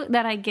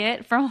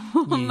get from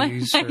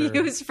I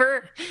use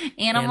for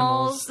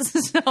animals.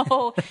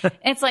 So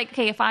it's like,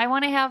 okay, if I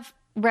want to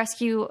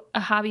rescue a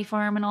hobby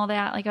farm and all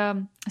that, like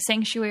a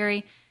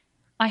sanctuary,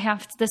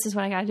 this is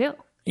what I got to do.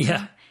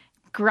 Yeah.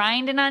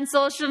 Grinding on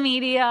social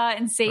media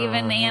and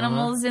saving the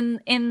animals in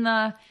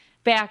the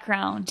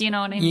background. You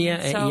know what I mean?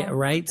 Yeah,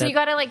 right. So you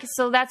got to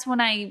so that's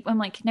when I'm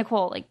like,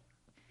 Nicole,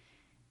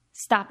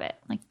 stop it.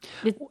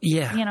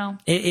 You know,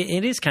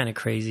 it is kind of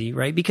crazy,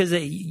 right? Because,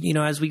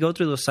 as we go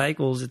through those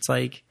cycles, it's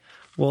like,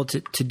 well,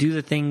 to do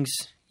the things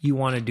you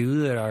want to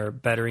do that are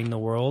bettering the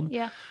world.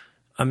 Yeah.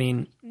 I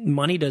mean,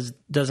 money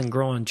doesn't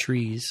grow on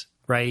trees,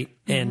 right?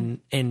 Mm-hmm.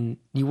 And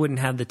you wouldn't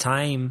have the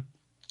time,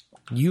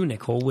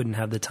 Nicole, wouldn't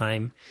have the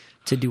time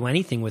to do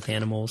anything with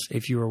animals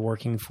if you were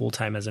working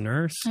full-time as a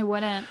nurse. I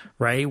wouldn't.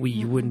 Right?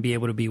 You wouldn't be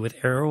able to be with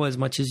Arrow as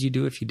much as you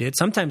do if you did.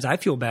 Sometimes I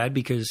feel bad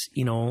because,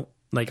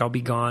 I'll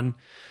be gone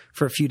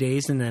for a few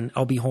days and then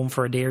I'll be home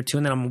for a day or two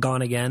and then I'm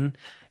gone again.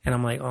 And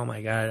I'm like, oh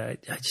my God, I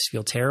just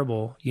feel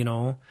terrible,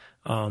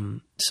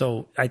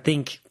 So I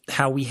think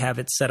how we have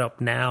it set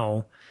up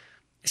now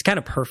is kind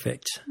of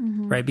perfect,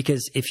 right?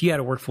 Because if you had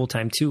to work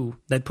full-time too,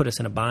 that'd put us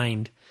in a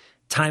bind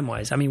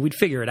time-wise. I mean, we'd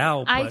figure it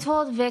out. I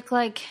told Vic,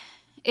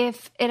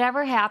 if it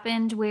ever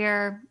happened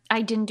where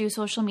I didn't do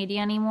social media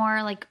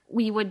anymore,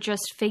 we would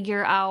just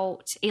figure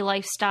out a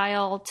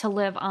lifestyle to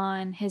live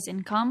on his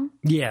income.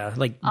 Yeah,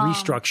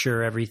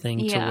 restructure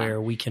everything to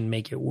where we can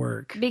make it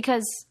work.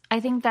 Because I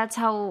think that's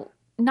how,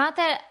 not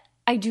that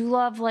I do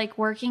love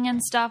working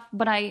and stuff,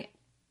 but I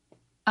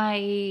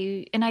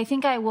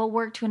think I will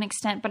work to an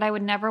extent, but I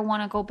would never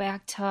want to go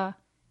back to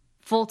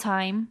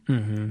full-time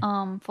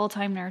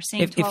nursing.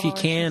 If you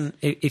can,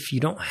 if you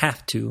don't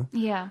have to,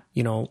 why,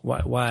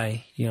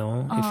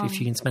 if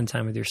you can spend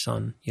time with your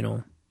son,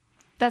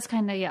 That's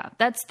kind of,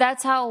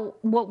 that's how,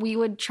 what we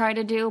would try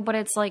to do, but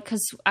it's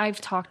cause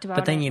I've talked about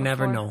it. But then you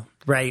before. never know,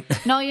 right?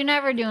 No, you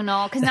never do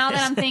know. Cause now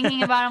that I'm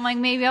thinking about it, I'm like,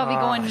 maybe I'll be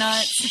going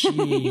nuts.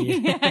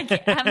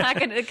 I'm not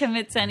going to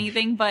commit to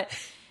anything, but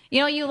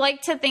you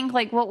like to think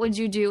what would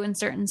you do in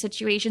certain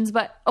situations?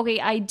 But okay,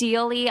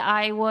 ideally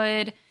I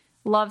would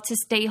love to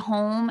stay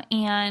home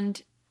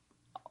and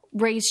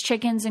raise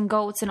chickens and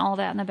goats and all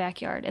that in the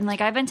backyard. And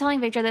I've been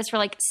telling Victor this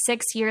for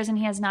 6 years and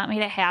he has not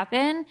made it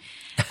happen.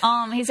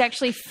 He's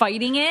actually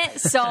fighting it.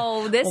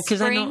 So this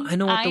spring, I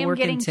know what the work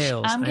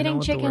entails. I'm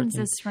getting chickens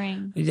this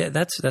spring. Yeah,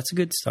 that's a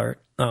good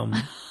start.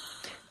 What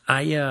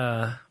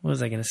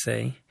was I going to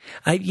say?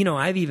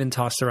 I've even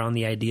tossed around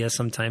the idea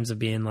sometimes of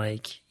being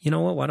what,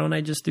 why don't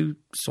I just do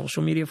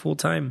social media full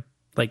time?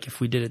 If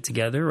we did it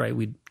together, right?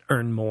 We'd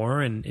earn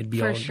more and it'd be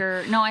for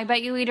sure. No, I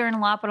bet you we'd earn a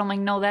lot, but I'm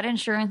like, no, that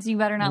insurance, you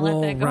better not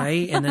let that go.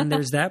 Right. And then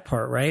there's that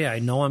part, right? I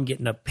know I'm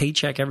getting a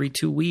paycheck every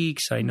 2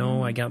 weeks. I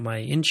know I got my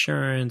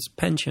insurance,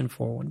 pension,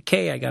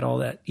 401k. I got all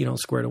that,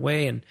 squared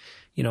away and,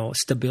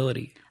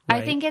 stability.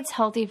 Right? I think it's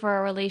healthy for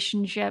a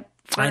relationship.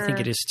 I think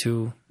it is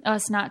too.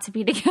 Us not to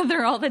be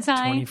together all the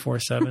time.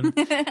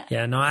 24/7.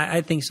 Yeah, no, I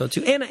think so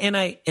too.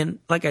 And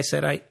like I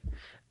said,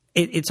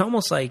 it's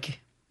almost like,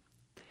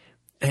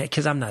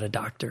 because I'm not a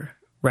doctor.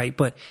 Right.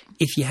 But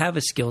if you have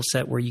a skill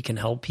set where you can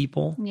help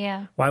people,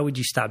 why would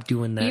you stop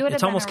doing that?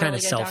 It's almost kind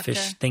of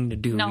selfish thing to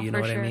do. No, you know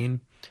what sure. I mean?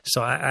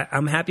 So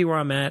I'm happy where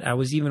I'm at.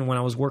 When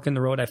I was working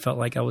the road, I felt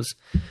like I was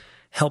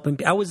helping.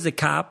 I was the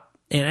cop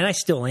and I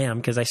still am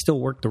because I still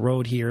work the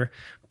road here.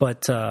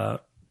 But,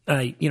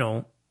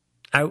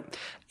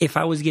 if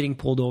I was getting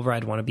pulled over,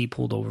 I'd want to be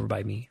pulled over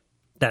by me.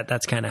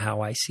 That's kind of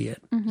how I see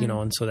it,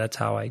 and so that's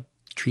how I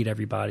treat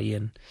everybody.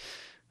 And,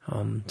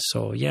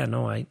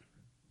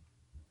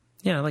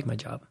 I like my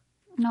job.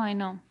 No, I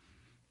know.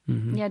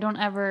 Mm-hmm. Yeah, don't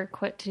ever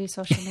quit to do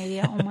social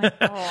media. Oh my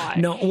God.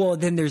 No, well,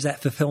 then there's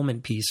that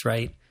fulfillment piece,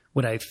 right?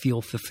 Would I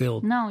feel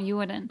fulfilled? No, you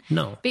wouldn't.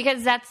 No.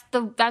 Because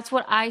that's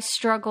what I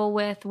struggle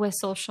with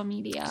social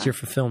media. It's your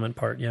fulfillment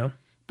part, yeah.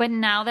 But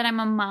now that I'm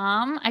a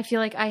mom, I feel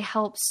like I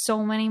help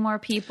so many more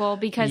people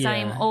because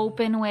I'm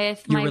open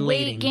with my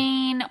weight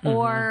gain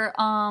or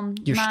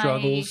your my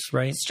struggles,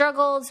 right?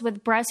 Struggles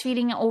with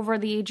breastfeeding over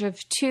the age of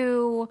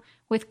 2,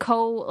 with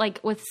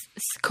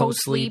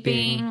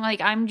co-sleeping.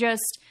 I'm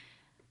just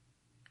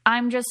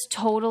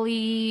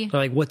totally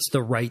what's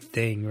the right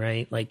thing,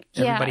 right?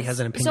 Everybody has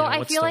an opinion. So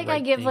I feel like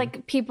I give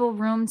people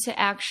room to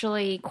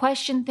actually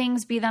question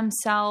things, be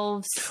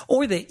themselves,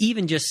 or that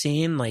even just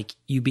seeing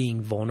you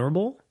being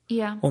vulnerable.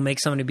 Yeah. Will make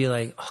somebody be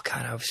like, oh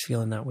God, I was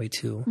feeling that way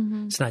too.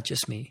 Mm-hmm. It's not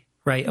just me,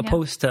 right? Yeah.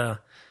 Opposed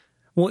to,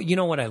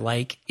 what I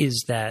like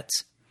is that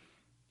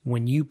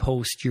when you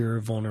post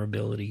your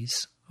vulnerabilities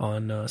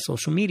on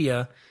social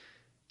media,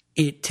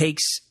 it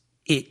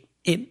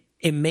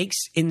makes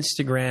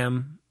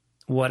Instagram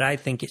what I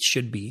think it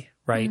should be,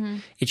 right? Mm-hmm.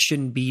 It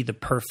shouldn't be the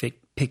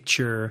perfect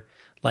picture,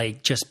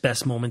 just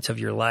best moments of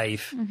your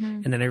life.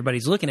 Mm-hmm. And then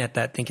everybody's looking at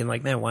that thinking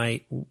man,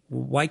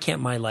 why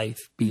can't my life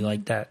be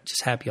like that?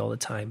 Just happy all the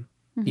time.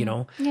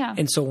 Mm-hmm. Yeah.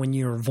 And so when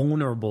you're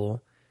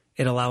vulnerable,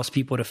 it allows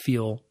people to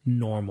feel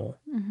normal,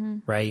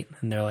 right?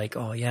 And they're like,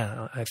 oh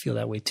yeah, I feel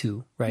that way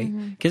too, right?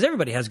 Because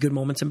everybody has good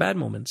moments and bad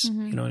moments,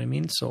 you know what I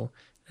mean? So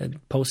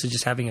opposed to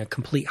just having a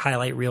complete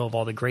highlight reel of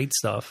all the great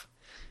stuff,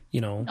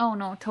 Oh,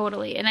 no,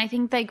 totally. And I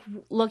think like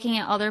looking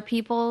at other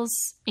people's,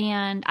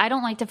 and I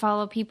don't like to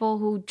follow people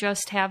who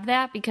just have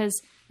that because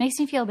it makes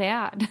me feel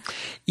bad.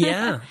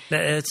 Yeah,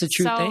 that's a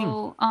true thing.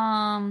 So,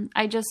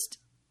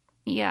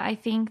 I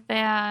think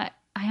that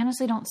I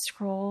honestly don't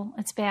scroll.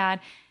 It's bad.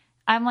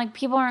 I'm like,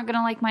 people aren't going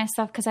to like my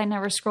stuff because I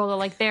never scroll to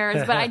like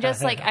theirs, but I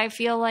just like, I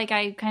feel like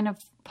I kind of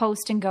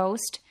post and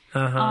ghost.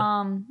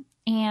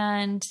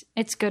 And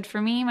it's good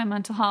for me, my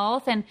mental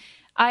health. And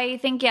I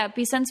think,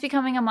 since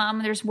becoming a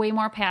mom, there's way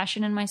more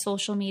passion in my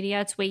social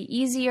media. It's way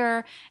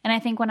easier. And I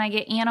think when I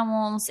get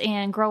animals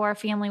and grow our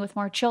family with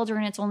more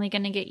children, it's only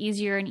going to get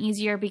easier and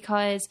easier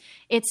because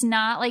it's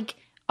not like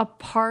a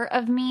part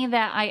of me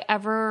that I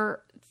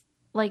ever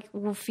like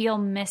will feel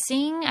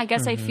missing. I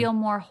guess I feel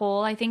more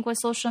whole. I think with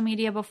social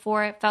media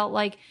before it felt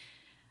like,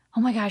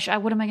 oh my gosh,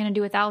 what am I going to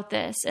do without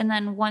this? And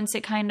then once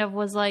it kind of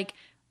was like,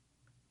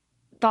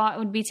 thought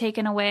would be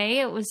taken away,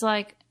 it was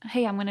like,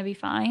 hey, I'm going to be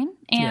fine.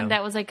 And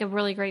that was like a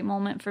really great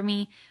moment for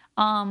me.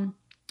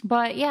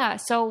 But yeah,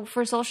 so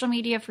for social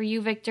media for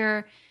you,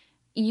 Victor,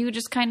 you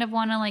just kind of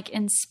want to like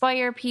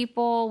inspire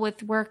people with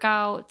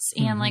workouts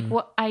and like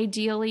what would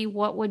you,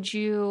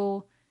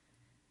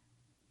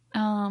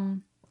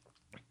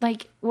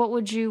 what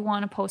would you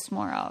want to post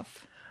more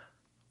of?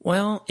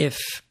 Well,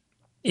 if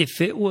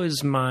it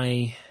was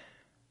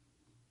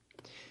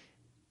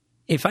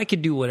if I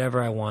could do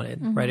whatever I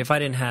wanted, right? If I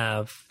didn't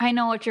have... I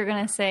know what you're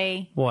going to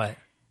say. What?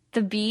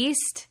 The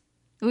Beast?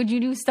 Would you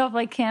do stuff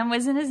like him?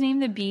 Wasn't his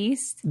name The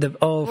Beast?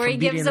 Where he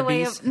gives away...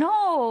 he gives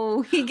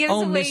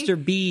away...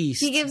 Mr.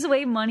 Beast. He gives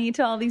away money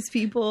to all these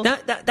people.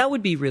 That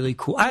would be really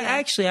cool.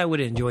 Yeah. I would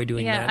enjoy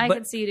doing that. Yeah, I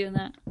could see you doing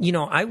that.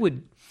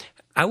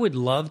 I would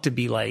love to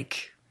be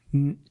like...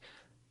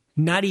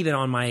 Not even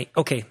on my...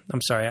 Okay,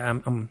 I'm sorry.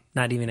 I'm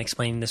not even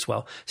explaining this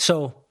well.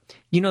 So,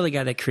 the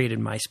guy that created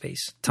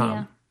MySpace, Tom...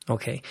 Yeah.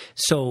 Okay,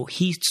 so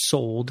he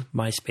sold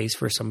MySpace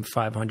for some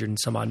 $500 and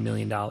some odd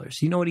million.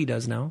 You know what he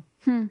does now?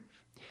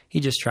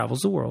 He just travels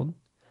the world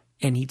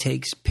and he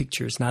takes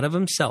pictures, not of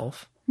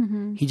himself.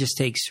 He just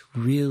takes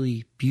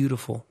really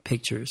beautiful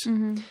pictures.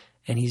 And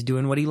he's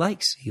doing what he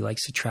likes. He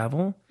likes to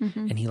travel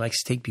and he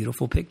likes to take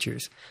beautiful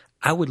pictures.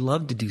 I would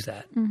love to do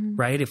that,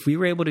 right? If we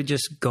were able to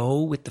just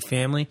go with the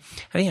family.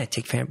 I mean, I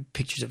take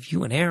pictures of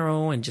you and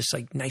Arrow and just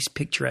like nice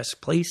picturesque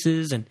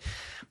places. And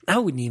I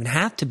wouldn't even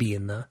have to be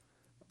in the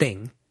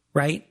thing.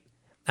 Right?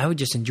 I would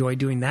just enjoy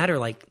doing that. Or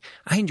like,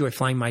 I enjoy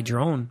flying my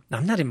drone.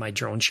 I'm not in my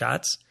drone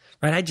shots,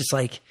 right? I just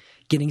like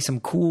getting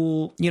some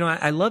cool,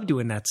 I love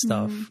doing that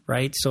stuff,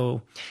 right?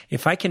 So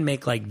if I can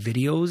make like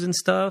videos and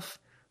stuff,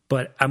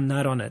 but I'm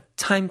not on a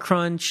time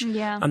crunch.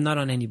 Yeah. I'm not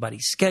on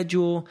anybody's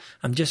schedule.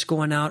 I'm just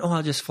going out.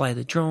 I'll just fly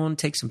the drone,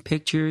 take some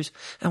pictures.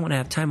 And when I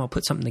have time, I'll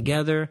put something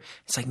together.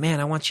 It's like, man,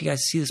 I want you guys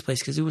to see this place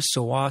because it was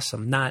so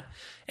awesome. Not,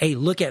 hey,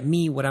 look at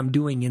me, what I'm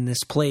doing in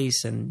this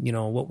place and,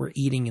 what we're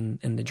eating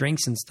and the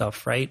drinks and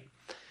stuff, right?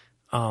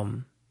 I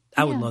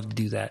would love to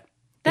do that.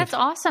 That's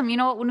awesome. You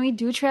know what? When we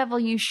do travel,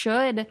 you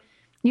should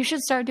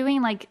start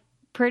doing like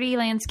pretty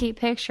landscape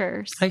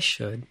pictures. I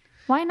should.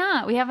 Why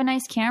not? We have a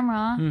nice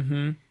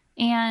camera.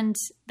 And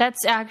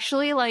that's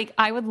actually like,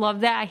 I would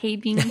love that. I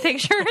hate being in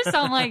pictures. So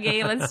I'm like,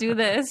 hey, let's do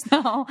this.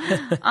 No.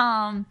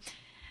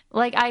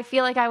 Like, I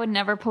feel like I would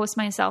never post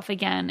myself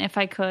again if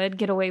I could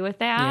get away with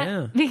that.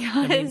 Yeah.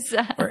 Because...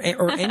 or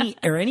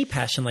any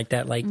passion like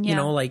that. Like,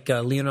 like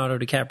Leonardo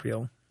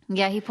DiCaprio.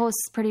 Yeah, he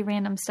posts pretty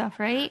random stuff,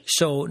 right?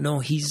 So, no,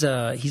 he's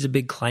a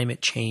big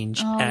climate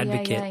change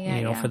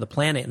advocate, for the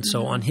planet. And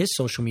so on his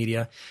social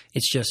media,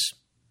 it's just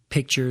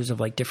pictures of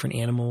like different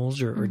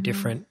animals or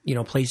different,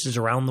 places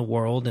around the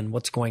world and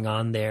what's going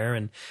on there.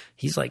 And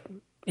he's like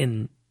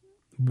in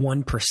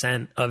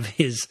 1% of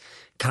his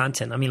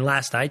content. I mean,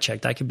 last I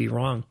checked, I could be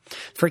wrong.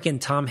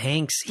 Freaking Tom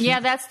Hanks.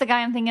 That's the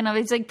guy I'm thinking of.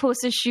 He's like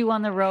posts a shoe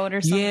on the road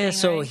or something. Yeah,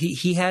 so right?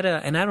 he had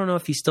and I don't know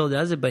if he still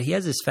does it, but he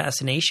has this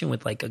fascination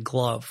with like a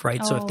glove,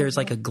 right? So if there's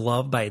like a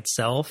glove by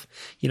itself,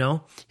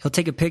 he'll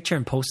take a picture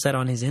and post that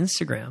on his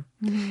Instagram.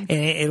 And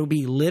it'll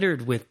be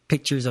littered with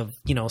pictures of,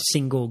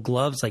 single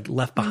gloves like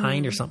left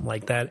behind or something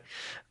like that.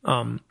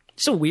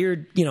 So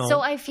weird, So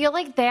I feel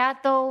like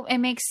that, though, it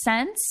makes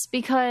sense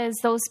because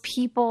those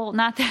people,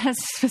 not that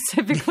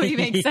specifically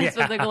makes sense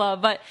with the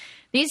glove, but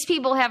these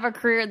people have a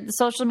career, the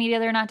social media,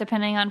 they're not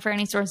depending on for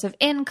any source of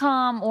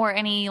income or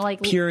any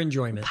like pure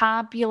enjoyment,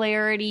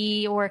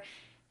 popularity or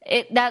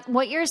that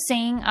what you're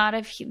seeing out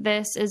of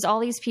this is all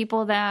these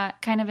people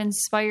that kind of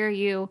inspire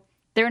you.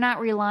 They're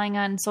not relying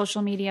on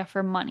social media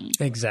for money.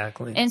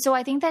 Exactly. And so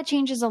I think that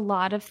changes a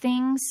lot of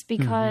things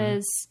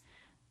because...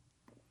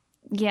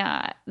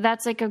 Yeah,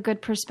 that's like a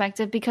good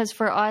perspective because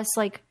for us,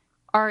 like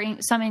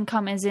some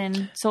income is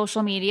in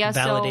social media.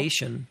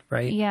 Validation,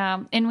 right?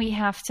 Yeah. And we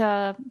have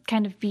to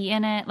kind of be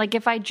in it. Like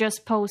if I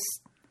just post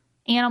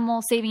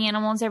saving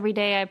animals every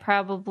day, I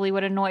probably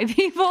would annoy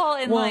people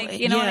and what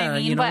I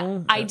mean?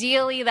 But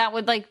ideally that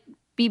would like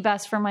be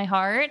best for my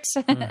heart.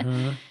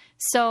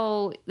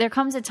 So there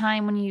comes a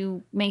time when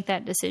you make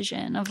that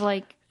decision of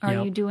like, are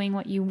you doing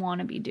what you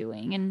want to be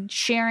doing and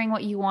sharing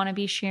what you want to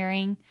be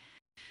sharing?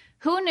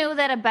 Who knew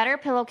that a better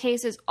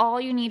pillowcase is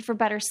all you need for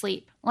better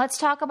sleep? Let's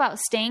talk about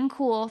staying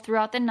cool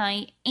throughout the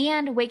night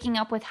and waking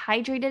up with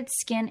hydrated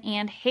skin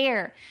and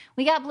hair.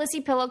 We got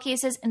Blissy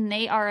pillowcases and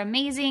they are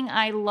amazing.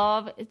 I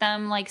love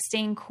them, like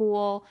staying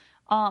cool,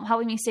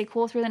 helping me stay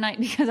cool through the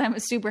night because I'm a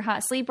super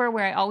hot sleeper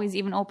where I always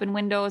even open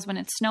windows when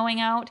it's snowing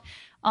out.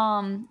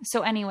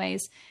 So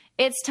anyways,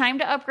 it's time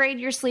to upgrade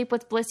your sleep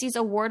with Blissy's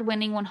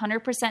award-winning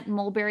 100%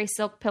 mulberry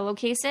silk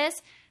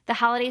pillowcases. The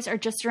holidays are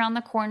just around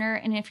the corner,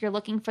 and if you're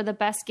looking for the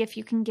best gift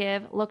you can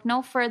give, look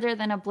no further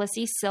than a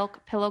Blissy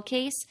silk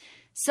pillowcase.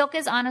 Silk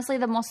is honestly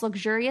the most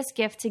luxurious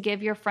gift to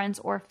give your friends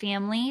or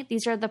family.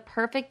 These are the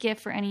perfect gift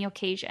for any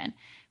occasion.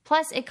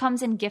 Plus, it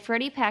comes in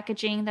gift-ready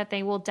packaging that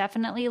they will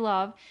definitely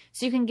love,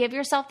 so you can give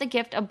yourself the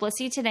gift of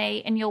Blissy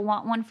today, and you'll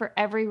want one for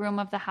every room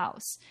of the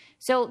house.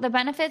 So the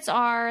benefits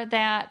are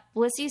that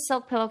Blissy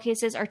silk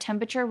pillowcases are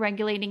temperature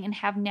regulating and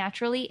have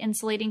naturally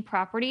insulating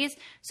properties.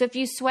 So if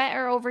you sweat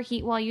or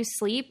overheat while you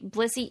sleep,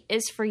 Blissy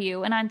is for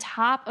you. And on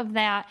top of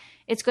that,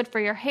 it's good for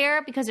your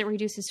hair because it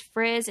reduces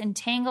frizz and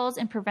tangles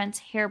and prevents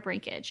hair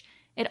breakage.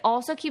 It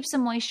also keeps the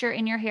moisture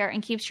in your hair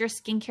and keeps your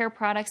skincare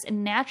products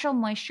and natural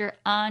moisture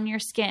on your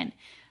skin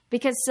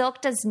because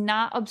silk does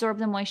not absorb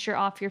the moisture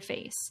off your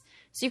face.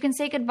 So you can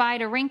say goodbye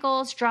to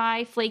wrinkles,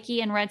 dry,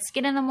 flaky, and red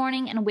skin in the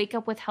morning and wake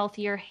up with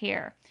healthier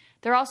hair.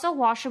 They're also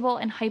washable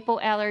and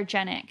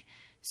hypoallergenic.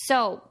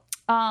 So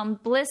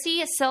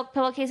Blissy silk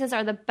pillowcases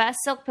are the best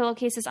silk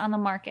pillowcases on the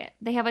market.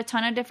 They have a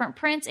ton of different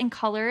prints and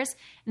colors,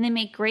 and they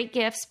make great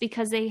gifts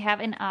because they have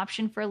an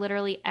option for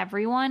literally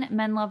everyone.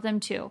 Men love them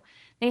too.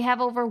 They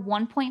have over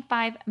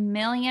 1.5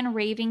 million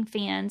raving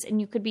fans, and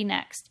you could be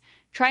next.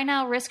 Try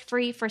now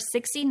risk-free for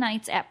 60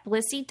 nights at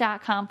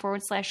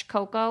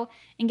blissy.com/Coco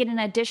and get an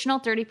additional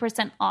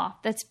 30%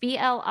 off. That's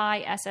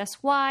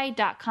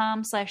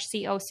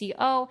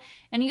BLISSY.com/COCO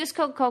and use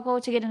code COCO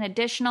to get an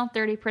additional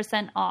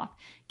 30% off.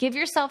 Give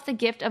yourself the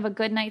gift of a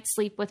good night's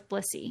sleep with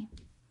Blissy.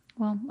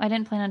 Well, I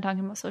didn't plan on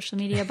talking about social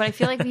media, but I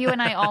feel like you and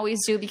I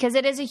always do because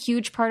it is a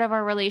huge part of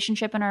our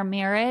relationship and our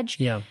marriage.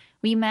 Yeah.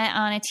 We met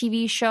on a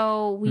TV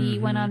show. We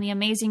went on The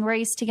Amazing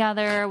Race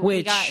together.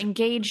 We got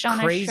engaged on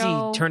a show.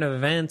 Crazy turn of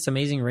events.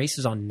 Amazing Race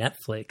is on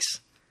Netflix.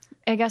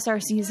 I guess our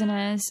season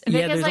is.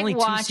 Vic is like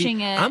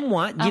watching it. I'm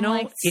like,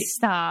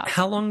 stop.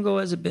 How long ago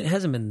has it been? It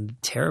hasn't been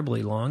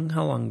terribly long.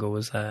 How long ago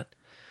was that?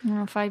 I don't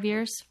know, 5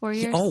 years, 4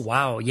 years. Oh,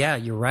 wow. Yeah,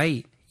 you're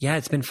right. Yeah,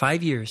 it's been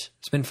 5 years.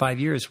 It's been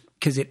 5 years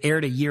because it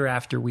aired a year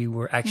after we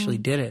were actually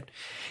did it.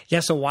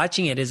 Yeah, so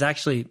watching it is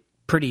actually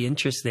pretty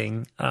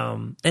interesting.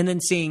 And then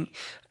seeing,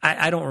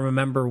 I don't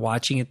remember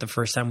watching it the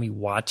first time we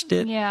watched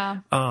it. Yeah.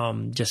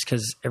 Just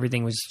because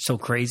everything was so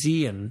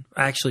crazy, and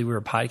actually we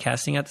were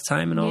podcasting at the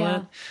time and all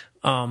that.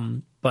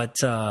 But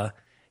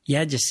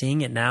just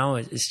seeing it now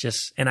is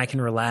just, and I can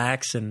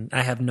relax and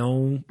I have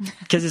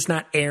because it's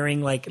not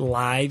airing like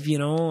live,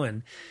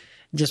 and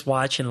just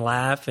watch and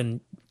laugh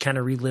and kind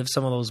of relive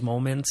some of those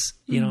moments,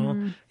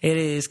 it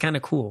is kind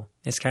of cool.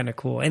 It's kind of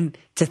cool. And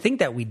to think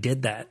that we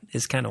did that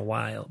is kind of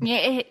wild. Yeah,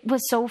 it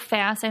was so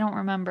fast. I don't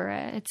remember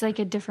it. It's like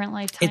a different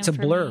lifetime. It's a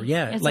blur. Me.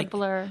 Yeah. It's like, a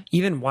blur.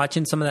 Even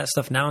watching some of that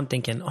stuff now and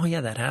thinking, oh yeah,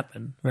 that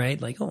happened.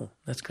 Right. Like, oh,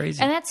 that's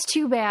crazy. And that's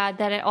too bad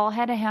that it all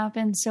had to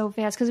happen so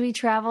fast because we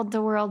traveled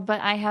the world, but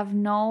I have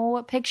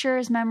no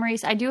pictures,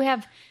 memories. I do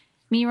have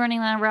me running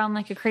around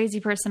like a crazy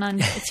person on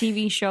a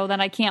TV show that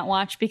I can't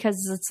watch because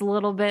it's a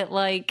little bit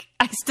like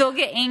I still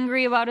get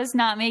angry about us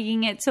not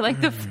making it to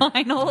like the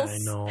finals. I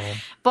know.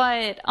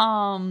 But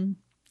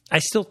I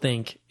still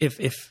think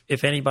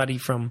if anybody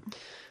from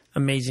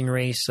Amazing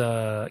Race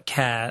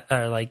Cat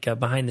or like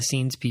behind the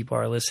scenes people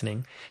are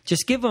listening,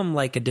 just give them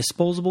like a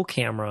disposable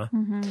camera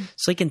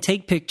so they can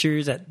take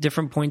pictures at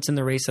different points in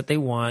the race that they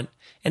want,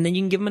 and then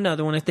you can give them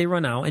another one if they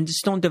run out, and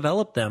just don't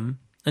develop them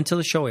until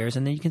the show airs,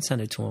 and then you can send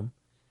it to them.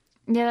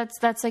 Yeah,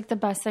 that's like the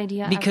best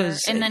idea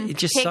because ever. And then it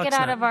just take sucks it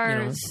out of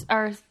our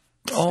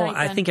Oh, stipend.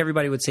 I think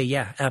everybody would say,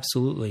 yeah,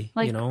 absolutely.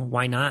 Like,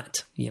 why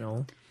not?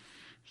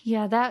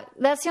 Yeah,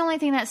 that's the only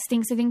thing that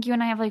stinks. I think you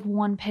and I have like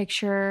one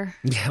picture.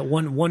 Yeah,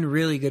 one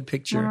really good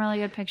picture. One really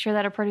good picture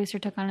that a producer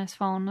took on his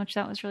phone, which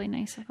that was really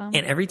nice of him.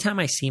 And every time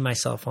I see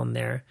myself on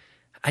there,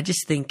 I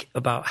just think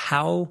about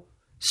how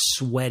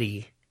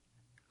sweaty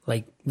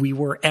like we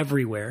were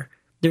everywhere.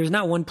 There's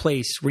not one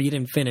place where you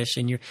didn't finish,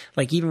 and you're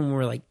like, even when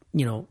we're like,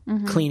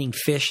 cleaning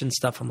fish and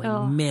stuff, I'm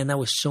like, man, that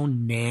was so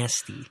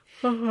nasty.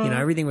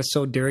 Everything was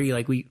so dirty.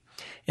 Like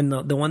in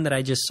the one that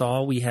I just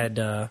saw, we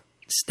had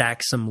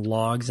stacked some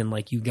logs in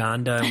like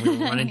Uganda, and we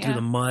were running through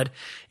the mud.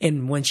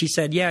 And when she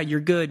said, yeah, you're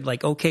good,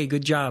 like, okay,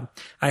 good job,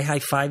 I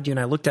high-fived you, and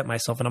I looked at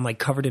myself, and I'm like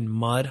covered in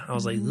mud. I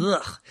was like,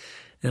 ugh.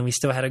 And we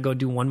still had to go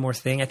do one more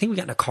thing. I think we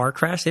got in a car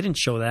crash. They didn't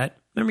show that.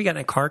 Remember we got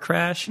in a car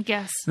crash?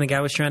 Yes. And the guy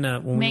was trying to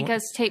make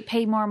us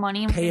pay more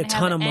money. Pay a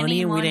ton of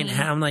money, and we didn't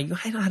have. I'm like,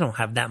 I don't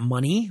have that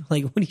money.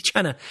 Like, what are you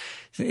trying to?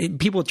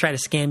 People try to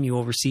scam you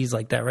overseas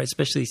like that, right?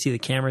 Especially you see the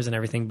cameras and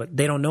everything, but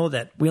they don't know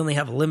that we only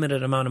have a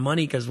limited amount of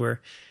money because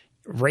we're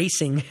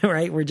racing,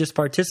 right? We're just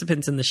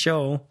participants in the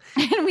show.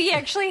 And we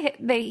actually,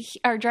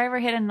 our driver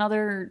hit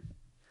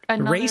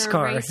another race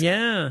car.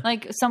 Yeah.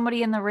 Like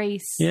somebody in the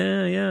race.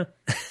 Yeah.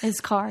 His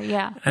car,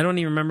 yeah. I don't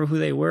even remember who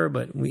they were,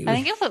 but I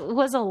think if it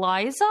was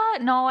Eliza.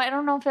 No, I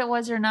don't know if it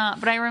was or not,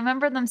 but I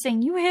remember them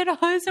saying, "You hit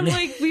us." I'm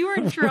like, we were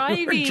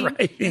driving.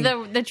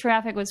 The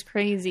traffic was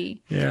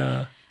crazy.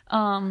 Yeah.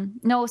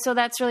 No, so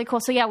that's really cool.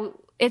 So yeah,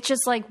 it's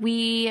just like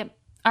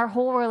our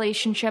whole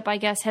relationship, I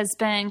guess, has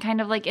been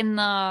kind of like in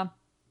the,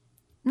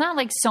 not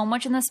like so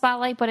much in the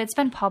spotlight, but it's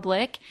been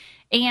public.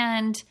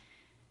 And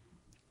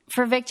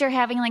for Victor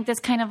having like this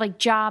kind of like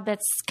job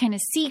that's kind of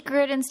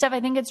secret and stuff, I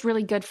think it's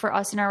really good for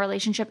us in our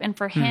relationship and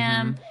for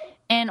him,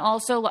 and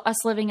also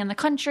us living in the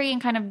country and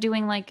kind of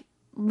doing like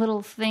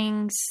little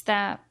things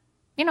that,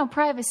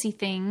 privacy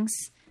things.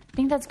 I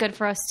think that's good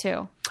for us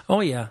too.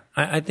 Oh yeah,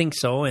 I think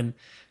so. And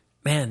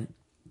man,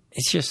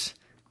 it's just,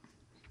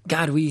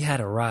 God, we had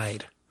a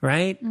ride,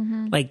 right?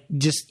 Like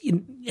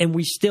and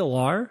we still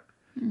are.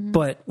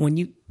 But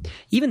when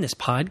even this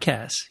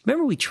podcast,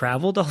 remember we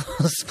traveled all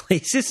those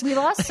places? We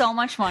lost so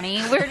much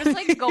money. We were just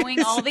like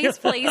going all these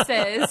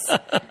places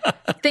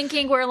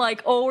thinking we're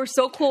like, oh, we're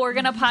so cool. We're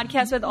going to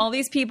podcast with all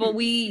these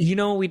people. You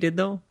know what we did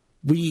though?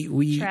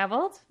 We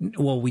traveled?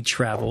 Well, we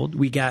traveled.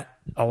 We got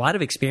a lot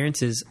of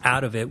experiences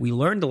out of it. We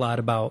learned a lot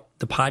about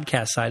the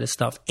podcast side of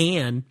stuff,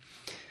 and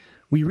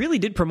we really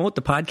did promote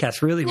the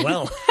podcast really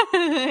well.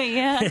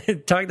 Yeah.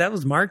 That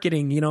was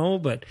marketing,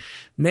 but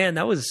man,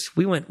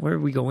 we went, where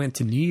did we go? Went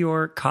to New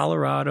York,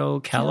 Colorado,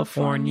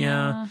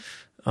 California.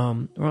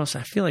 Where else?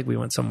 I feel like we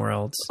went somewhere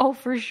else. Oh,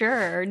 for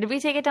sure. Did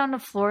we take it down to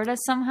Florida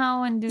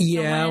somehow and do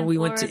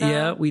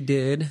we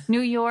did.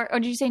 New York. Oh,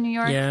 did you say New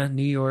York? Yeah,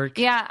 New York.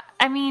 Yeah.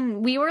 I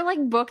mean, we were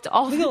like booked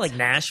all we go like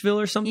Nashville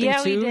or something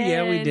too. We did.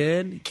 Yeah, we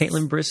did.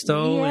 Caitlin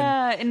Bristow.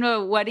 Yeah, and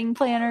a wedding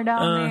planner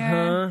down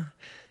there.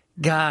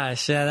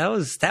 Gosh, yeah, that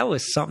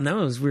was something. That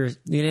was weird.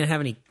 We didn't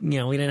have any,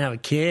 we didn't have a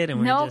kid, and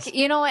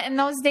you know what? In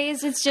those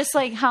days, it's just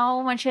like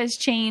how much has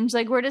changed.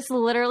 Like we're just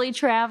literally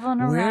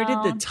traveling around. Where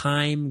did the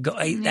time go?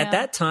 At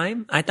that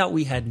time, I thought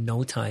we had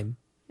no time.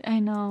 I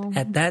know.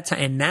 At that time,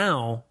 and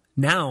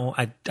now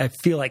I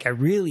feel like I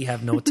really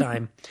have no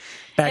time.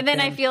 And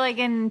then I feel like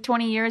in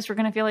 20 years we're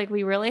gonna feel like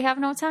we really have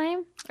no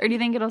time. Or do you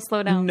think it'll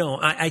slow down? No,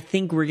 I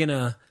think we're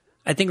gonna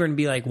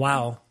be like,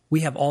 wow,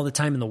 we have all the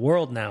time in the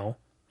world now.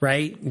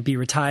 Right? Be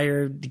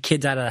retired, the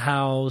kids out of the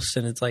house,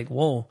 and it's like,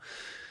 whoa,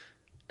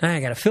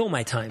 I got to fill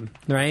my time,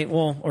 right?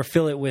 Well, or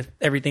fill it with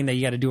everything that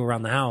you got to do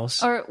around the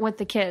house. Or with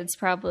the kids,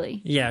 probably.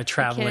 Yeah,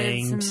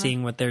 traveling,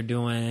 seeing what they're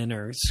doing,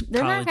 or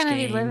they're college not going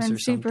to be living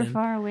super something.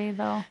 far away,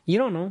 though. You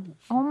don't know.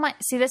 Oh, my.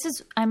 See,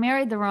 I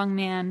married the wrong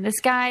man.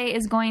 This guy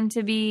is going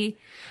to be...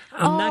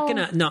 I'm not going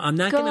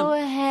to... Go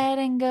ahead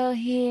and go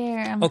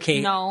here.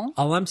 Okay. No.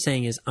 All I'm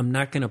saying is I'm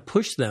not going to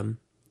push them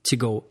to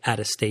go out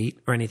of state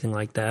or anything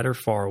like that or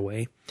far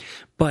away.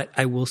 But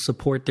I will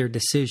support their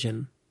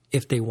decision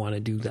if they want to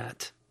do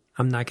that.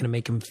 I'm not going to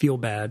make them feel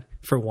bad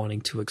for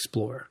wanting to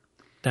explore.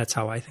 That's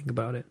how I think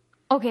about it.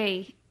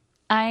 Okay.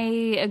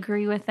 I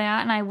agree with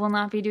that, and I will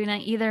not be doing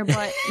that either.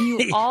 But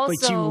you also...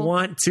 But you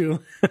want to.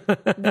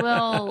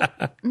 Well,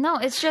 no,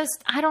 it's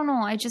just, I don't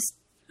know.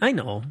 I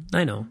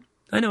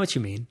know what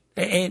you mean.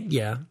 And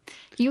yeah.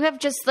 You have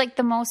just like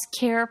the most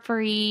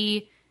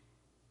carefree,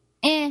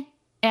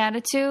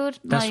 attitude.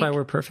 That's why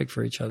we're perfect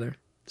for each other.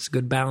 It's a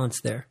good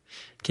balance there.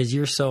 Because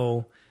you're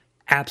so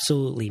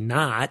absolutely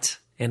not,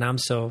 and I'm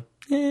so,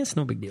 it's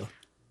no big deal.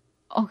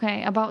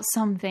 Okay, about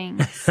some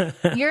things.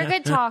 You're a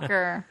good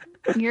talker.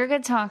 You're a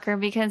good talker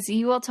because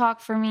you will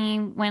talk for me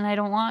when I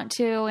don't want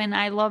to, and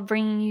I love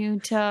bringing you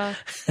to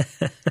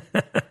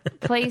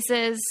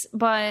places.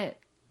 But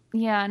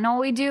yeah, no,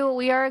 we do.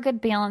 We are a good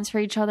balance for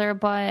each other,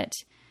 but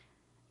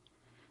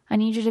I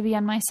need you to be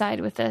on my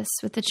side with this,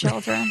 with the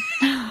children.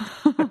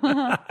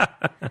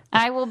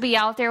 I will be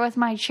out there with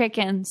my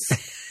chickens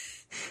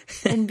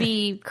and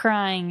be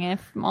crying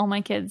if all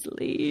my kids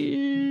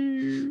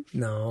leave.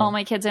 No. All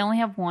my kids. I only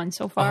have one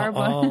so far.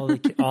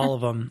 All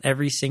of them.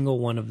 Every single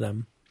one of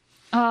them.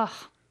 Oh.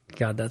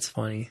 God, that's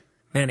funny.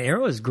 Man,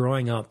 Arrow is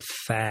growing up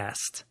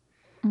fast.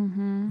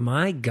 Mm-hmm.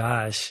 My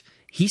gosh.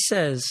 He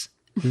says...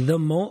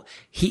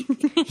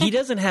 he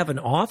doesn't have an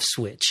off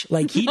switch.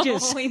 Like he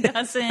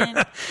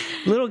doesn't.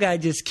 Little guy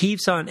just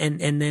keeps on,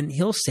 and then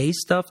he'll say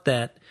stuff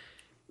that,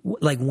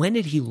 like, when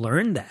did he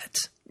learn that?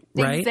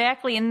 Right?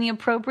 Exactly, in the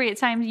appropriate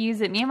time to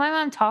use it. Me and my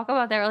mom talk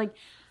about that. We're like,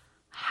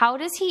 how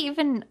does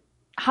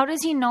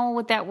he know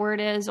what that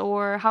word is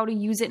or how to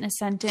use it in a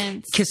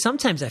sentence? Because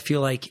sometimes I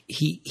feel like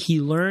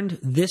he learned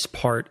this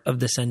part of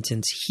the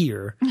sentence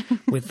here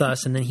with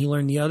us, and then he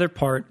learned the other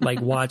part like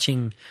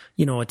watching,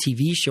 a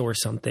TV show or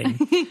something.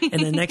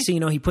 And then next thing you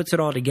know, he puts it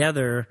all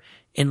together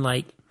and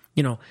like,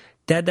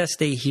 Dad,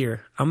 stay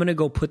here. I'm going to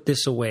go put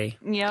this away.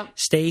 Yep.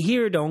 Stay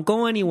here. Don't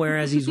go anywhere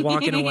as he's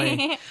walking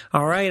away.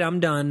 All right, I'm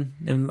done.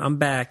 And I'm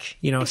back.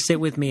 Sit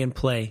with me and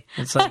play.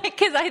 It's like,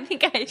 because I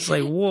think it's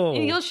like, whoa.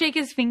 He'll shake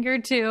his finger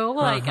too,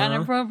 like on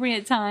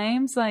appropriate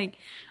times. Like,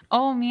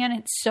 oh man,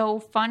 it's so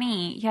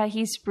funny. Yeah,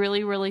 he's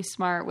really, really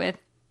smart with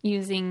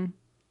using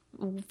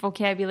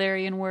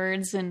vocabulary and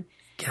words. And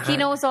God. He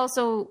knows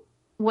also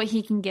what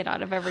he can get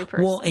out of every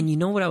person. Well, and you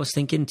know what I was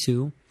thinking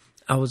too?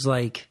 I was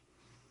like,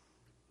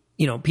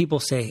 you know, people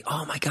say,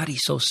 "Oh my God,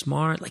 he's so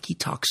smart! Like he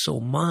talks so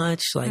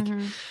much. Like,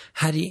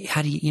 how do you,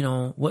 you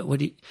know, what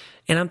do?"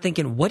 And I'm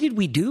thinking, what did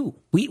we do?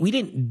 We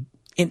didn't.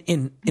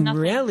 In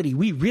reality,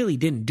 we really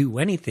didn't do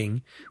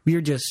anything. We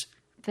were just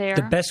there.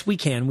 The best we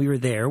can. We were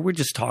there. We're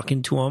just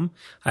talking to him.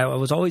 I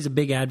was always a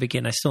big advocate,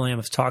 and I still am,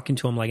 of talking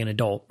to him like an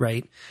adult,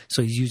 right?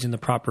 So he's using the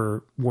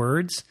proper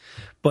words.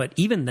 But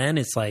even then,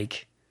 it's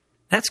like,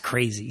 that's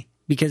crazy.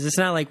 Because it's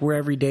not like we're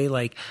every day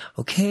like,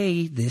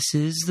 okay, this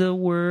is the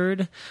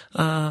word.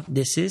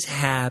 This is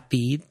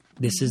happy.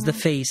 This is the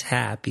face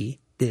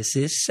happy. This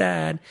is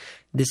sad.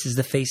 This is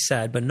the face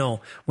sad. But no,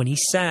 when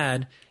he's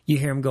sad, you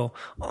hear him go,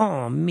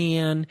 oh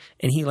man.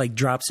 And he like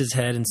drops his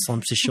head and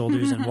slumps his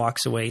shoulders and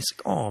walks away. It's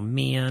like, oh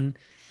man.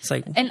 It's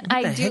like, and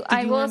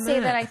I will say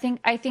that I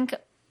think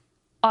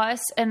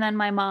us and then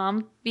my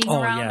mom being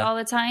around all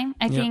the time,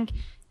 I think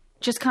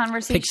just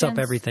conversations. Picks up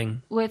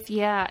everything.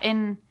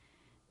 And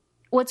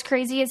what's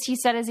crazy is he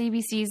said his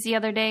ABCs the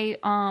other day,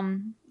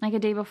 like a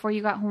day before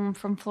you got home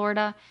from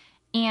Florida.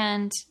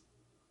 And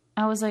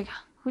I was like,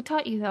 who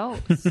taught you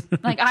those?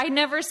 Like, I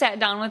never sat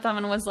down with him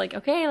and was like,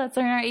 okay, let's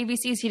learn our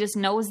ABCs. He just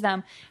knows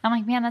them. I'm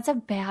like, man, that's a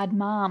bad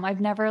mom. I've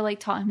never like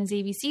taught him his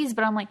ABCs,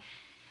 but I'm like,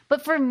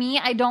 but for me,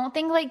 I don't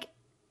think like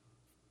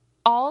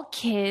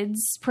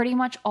pretty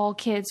much all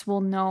kids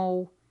will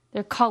know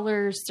their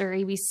colors, their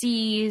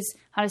ABCs,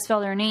 how to spell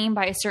their name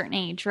by a certain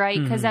age,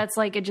 right? Because that's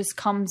like, it just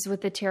comes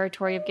with the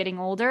territory of getting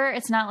older.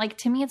 It's not like,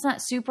 to me, it's not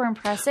super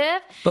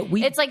impressive. But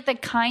it's like the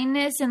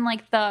kindness and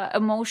like the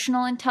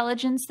emotional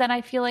intelligence that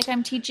I feel like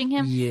I'm teaching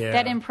him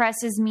that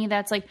impresses me.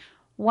 That's like,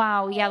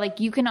 wow, yeah,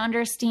 like you can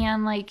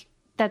understand like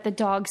that the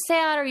dog's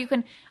sad,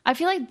 or I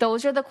feel like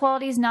those are the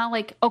qualities, not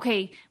like,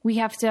 okay, we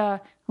have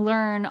to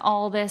learn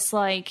all this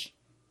like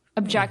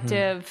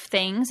objective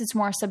things. It's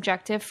more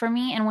subjective for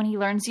me. And when he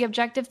learns the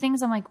objective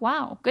things, I'm like,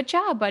 wow, good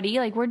job, buddy.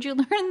 Like, where'd you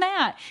learn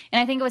that?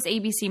 And I think it was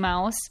ABC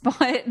Mouse, but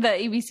the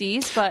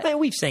ABCs, but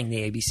we've sang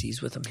the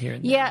ABCs with him here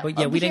and there. Yeah,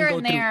 but we didn't go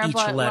through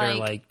each letter.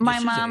 Like my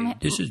mom,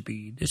 this is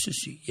B, this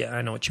is C. Yeah,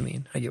 I know what you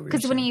mean. I get what you're saying.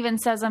 Because when he even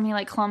says them, he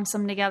like clumps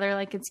them together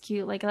like it's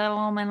cute, like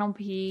little mental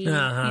P, you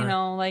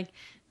know, like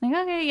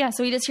okay, yeah.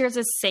 So he just hears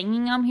us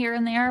singing them here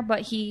and there,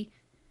 but I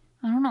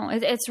don't know.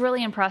 It's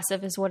really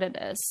impressive, is what it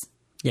is.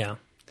 Yeah.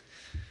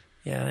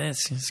 Yeah,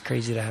 it's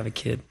crazy to have a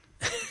kid.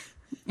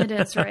 It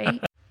is,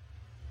 right?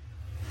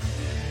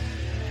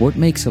 What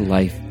makes a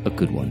life a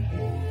good one?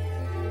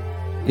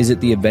 Is it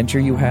the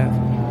adventure you have?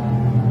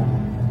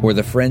 Or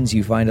the friends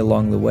you find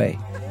along the way?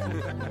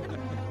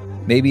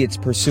 Maybe it's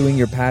pursuing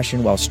your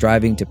passion while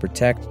striving to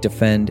protect,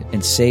 defend,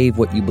 and save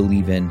what you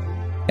believe in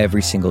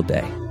every single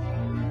day.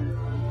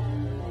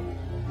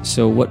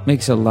 So what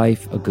makes a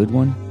life a good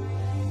one?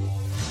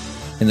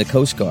 In the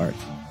Coast Guard,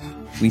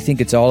 we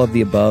think it's all of the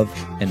above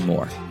and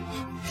more.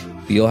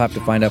 But you'll have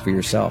to find out for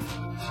yourself.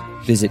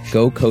 Visit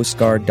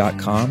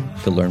gocoastguard.com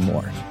to learn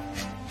more.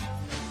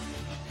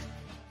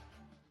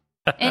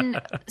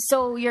 And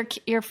so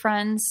your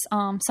friends,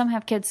 some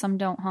have kids, some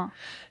don't, huh?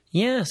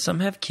 Yeah, some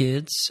have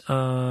kids.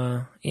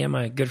 My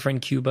good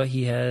friend Cuba,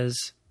 he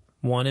has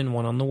one and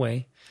one on the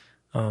way.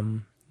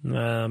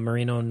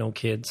 Marino, no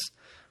kids.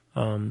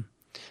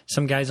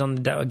 Some guys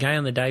a guy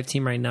on the dive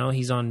team right now,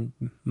 he's on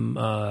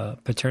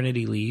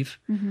paternity leave.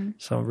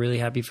 So I'm really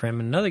happy for him.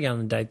 And another guy on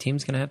the dive team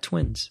is going to have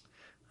twins.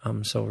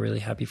 So really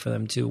happy for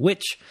them too.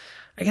 Which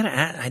I got to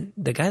add,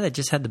 the guy that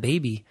just had the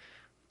baby,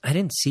 I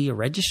didn't see a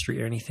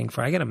registry or anything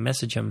for. I got to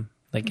message him.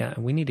 Like,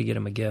 we need to get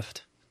him a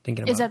gift.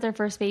 Is that their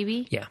first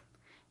baby? Yeah.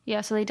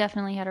 Yeah, so they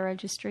definitely had a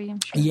registry, I'm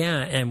sure. Yeah,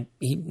 and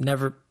he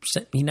never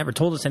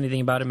told us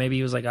anything about it. Maybe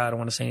he was like, I don't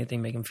want to say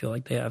anything, make him feel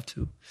like they have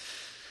to.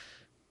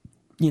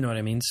 You know what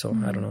I mean? So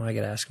I don't know. I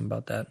got to ask him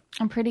about that.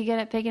 I'm pretty good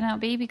at picking out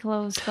baby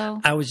clothes,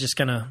 though. I was just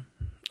going to,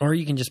 or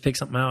you can just pick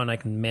something out and I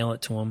can mail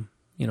it to him,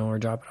 you know, or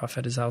drop it off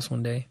at his house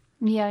one day.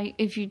 Yeah,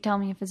 if you tell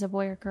me if it's a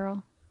boy or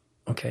girl.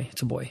 Okay,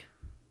 it's a boy.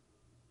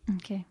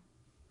 Okay.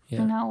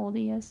 Yeah. And how old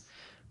he is?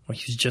 Well,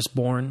 he was just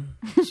born,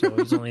 so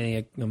he's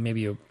only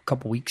maybe a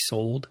couple weeks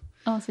old.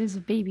 Oh, so he's a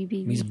baby.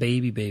 He's a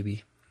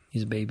baby.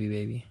 He's a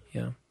baby.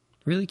 Yeah.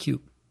 Really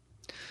cute.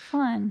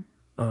 Fun.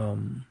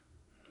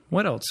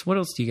 What else? What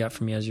else do you got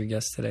for me as your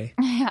guest today?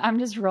 Yeah, I'm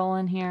just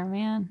rolling here,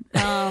 man.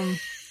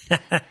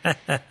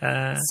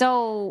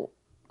 So,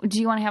 do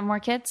you want to have more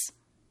kids?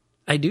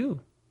 I do.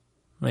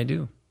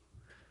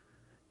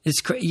 It's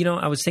crazy.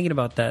 I was thinking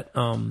about that.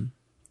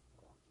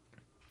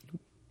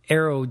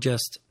 Arrow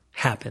just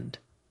happened,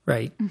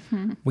 right?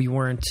 Mm-hmm. We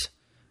weren't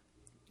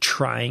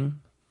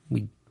trying.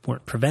 We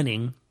weren't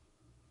preventing,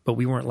 but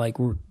we weren't like,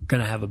 we're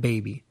going to have a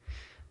baby.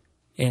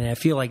 And I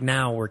feel like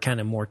now we're kind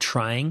of more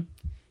trying.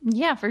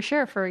 Yeah, for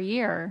sure. For a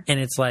year. And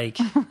it's like,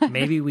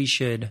 maybe we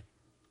should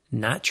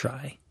not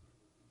try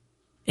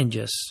and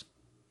just...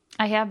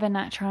 I have been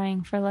not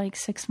trying for like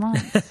 6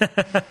 months.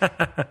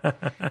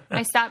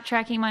 I stopped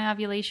tracking my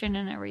ovulation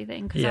and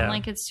everything because I'm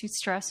like, it's too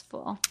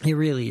stressful. It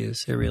really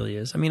is.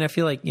 I mean, I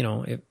feel like,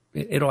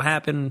 it'll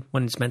happen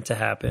when it's meant to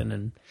happen,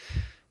 and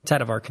it's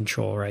out of our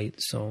control, right?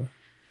 So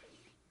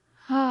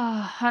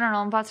I don't know.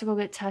 I'm about to go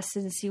get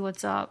tested to see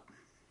what's up.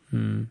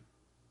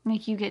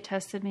 Make you get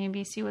tested,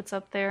 maybe, see what's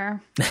up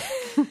there.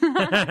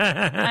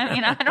 I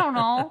mean, I don't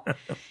know.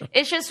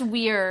 It's just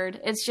weird.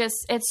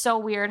 It's so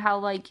weird how,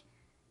 like,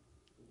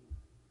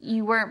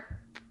 you weren't.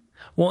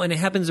 Well, and it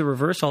happens in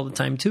reverse all the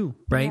time, too,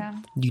 right? Yeah.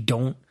 You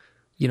don't,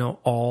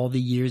 all the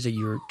years that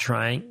you're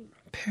trying.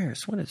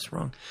 Paris, what is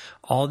wrong?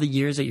 All the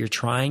years that you're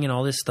trying and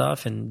all this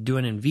stuff and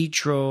doing in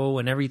vitro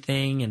and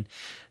everything, and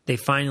they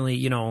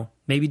finally,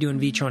 maybe do in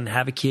vitro and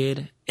have a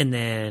kid, and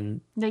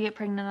then they get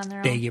pregnant on their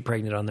own. They get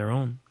pregnant on their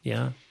own,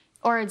 yeah.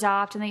 Or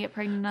adopt and they get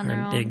pregnant on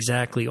their own.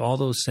 Exactly. All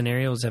those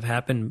scenarios have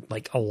happened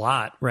like a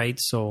lot, right?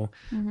 So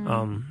I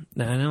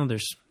know there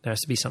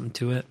has to be something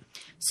to it.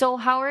 So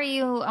how are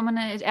you? I'm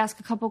going to ask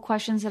a couple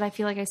questions that I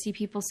feel like I see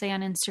people say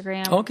on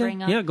Instagram. Okay.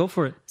 Bring up. Yeah, go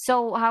for it.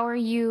 So how are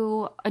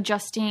you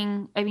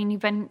adjusting? I mean,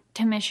 you've been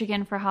to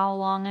Michigan for how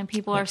long? And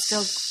people are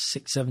still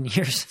 6-7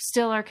 years.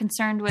 Still are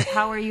concerned with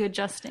how are you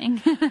adjusting?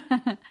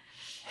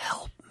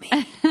 Help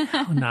me.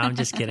 No, I'm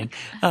just kidding.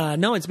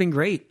 No, it's been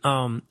great.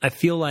 I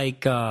feel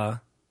like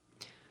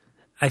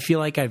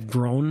I've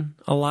grown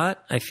a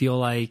lot. I feel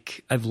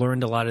like I've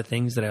learned a lot of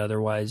things that I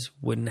otherwise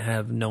wouldn't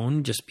have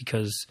known just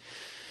because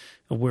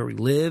of where we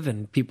live,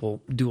 and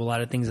people do a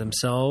lot of things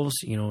themselves.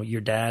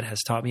 Your dad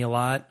has taught me a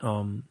lot,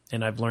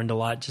 and I've learned a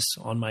lot just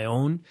on my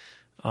own,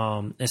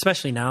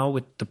 especially now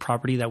with the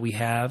property that we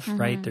have,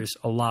 right? There's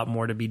a lot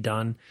more to be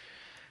done.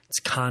 It's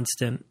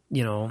constant.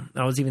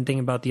 I was even thinking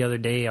about the other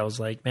day, I was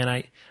like, man,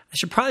 I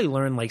should probably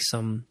learn like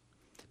some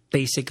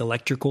basic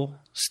electrical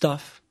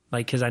stuff.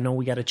 Like, cause I know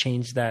we got to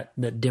change that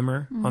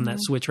dimmer on that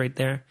switch right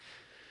there.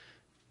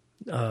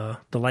 The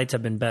lights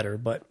have been better,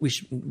 but we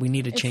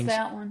need to change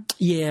that one.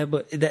 Yeah.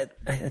 But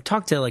I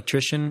talked to an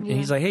electrician and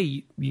he's like,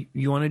 hey,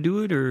 you want to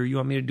do it or you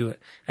want me to do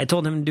it? I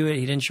told him to do it.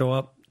 He didn't show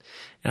up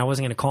and I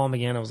wasn't going to call him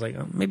again. I was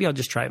like, maybe I'll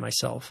just try it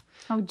myself.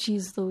 Oh,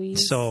 geez,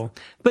 Louise. So,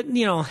 but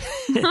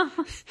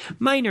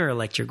minor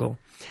electrical.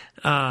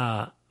 But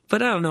I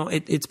don't know.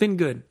 It's been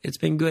good. It's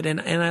been good.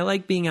 And I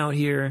like being out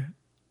here.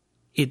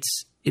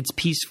 It's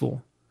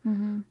peaceful.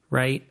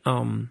 Right.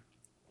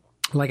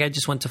 Like I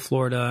just went to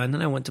Florida and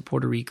then I went to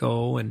Puerto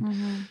Rico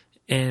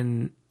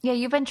and yeah,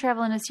 you've been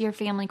traveling to see your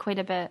family quite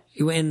a bit.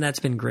 And that's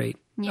been great.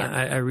 Yeah.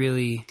 I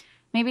really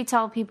maybe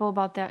tell people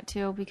about that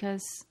too,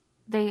 because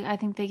I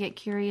think they get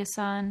curious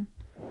on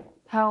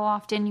how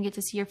often you get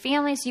to see your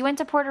family. So you went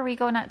to Puerto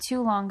Rico not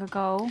too long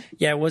ago.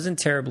 Yeah, it wasn't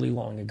terribly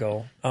long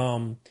ago.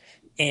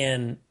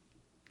 And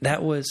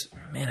that was,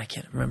 man, I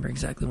can't remember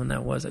exactly when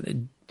that was.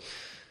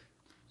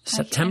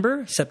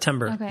 September.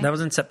 Okay. That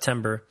was in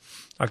September,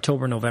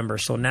 October, November.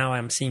 So now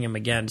I'm seeing him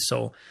again.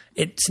 So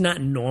it's not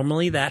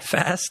normally that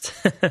fast.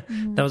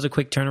 That was a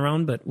quick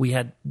turnaround, but we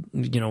had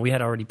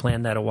already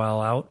planned that a while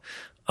out.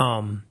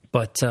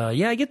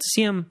 Yeah, I get to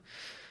see him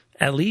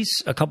at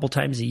least a couple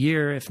times a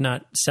year, if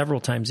not several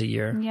times a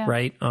year. Yeah.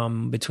 Right.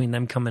 Between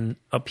them coming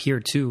up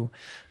here too.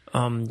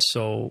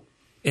 So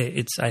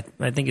I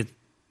think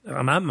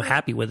I'm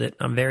happy with it.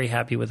 I'm very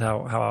happy with how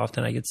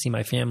often I get to see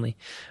my family.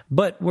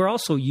 But we're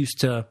also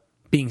used to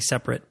being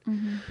separate,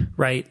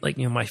 right? Like,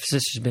 my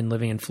sister's been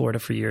living in Florida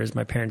for years.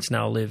 My parents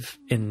now live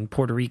in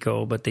Puerto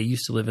Rico, but they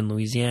used to live in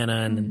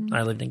Louisiana, and then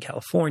I lived in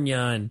California,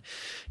 and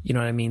you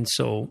know what I mean?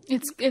 So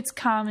it's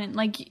common.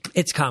 Like,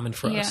 it's common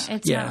for us.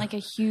 It's not like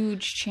a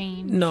huge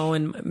change. No,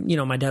 and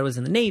my dad was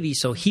in the Navy,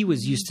 so he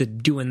was used to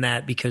doing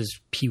that because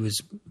he was,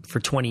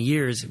 for 20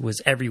 years,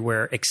 was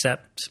everywhere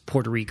except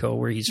Puerto Rico,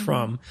 where he's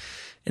from.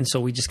 And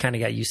so we just kind of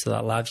got used to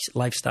that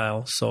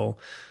lifestyle. So,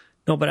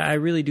 no, but I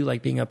really do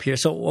like being up here.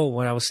 So,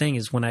 what I was saying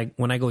is when I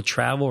go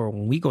travel, or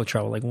when we go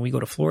travel, like when we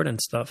go to Florida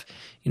and stuff,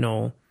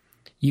 you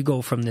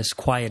go from this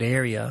quiet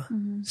area,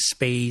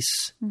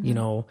 space, you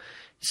go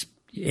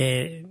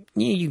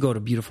to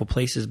beautiful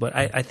places, but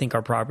I think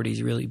our property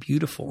is really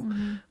beautiful.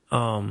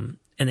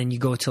 And then you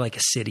go to like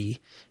a city,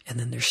 and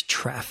then there's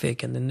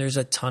traffic, and then there's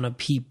a ton of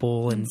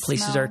people, and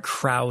places are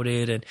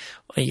crowded, and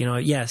you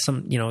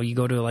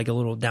go to like a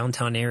little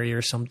downtown area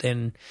or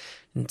something,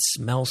 and it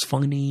smells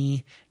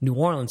funny. New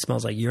Orleans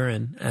smells like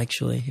urine,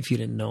 actually, if you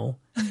didn't know.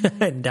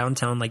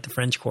 Downtown, like the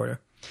French Quarter.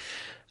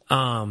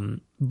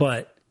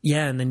 But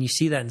yeah, and then you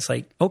see that, and it's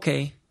like,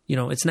 okay,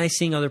 it's nice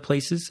seeing other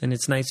places, and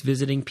it's nice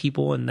visiting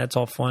people, and that's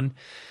all fun.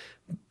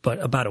 But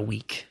about a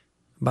week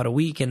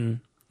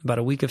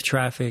of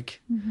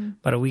traffic,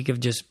 about a week of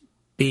just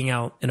being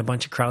out in a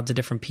bunch of crowds of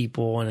different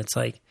people. And it's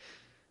like,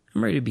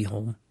 I'm ready to be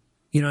home.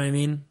 You know what I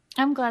mean?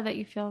 I'm glad that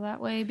you feel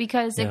that way,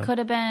 because it could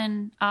have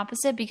been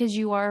opposite, because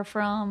you are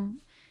from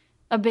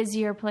a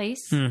busier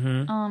place,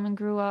 and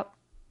grew up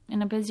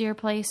in a busier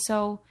place.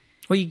 So,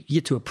 well, you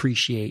get to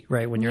appreciate,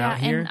 right, when you're out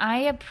here. And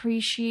I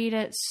appreciate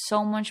it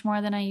so much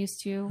more than I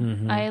used to.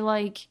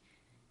 I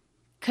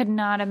could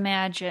not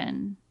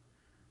imagine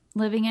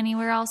living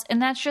anywhere else.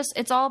 And that's just,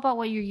 it's all about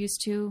what you're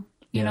used to,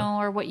 you know,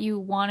 or what you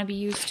want to be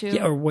used to.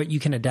 Yeah, or what you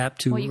can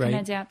adapt to, what you can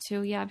adapt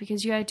to,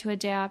 because you had to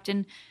adapt.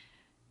 And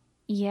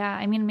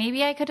I mean,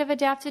 maybe I could have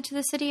adapted to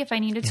the city if I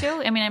needed to.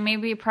 I mean, I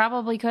maybe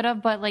probably could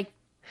have, but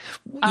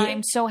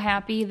I'm so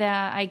happy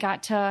that I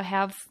got to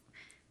have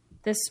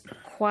this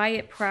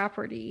quiet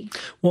property.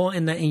 Well,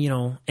 and that, you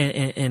know,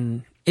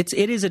 and it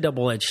is a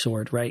double-edged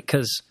sword, right?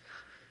 Because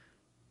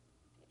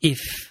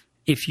if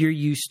you're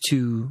used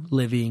to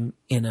living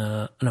in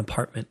an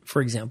apartment,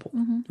 for example,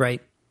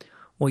 right?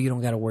 Well, you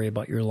don't got to worry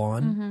about your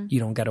lawn. You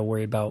don't got to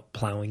worry about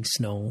plowing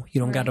snow.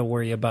 You don't got to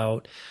worry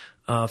about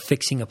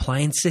fixing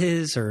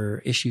appliances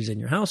or issues in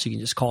your house. You can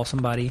just call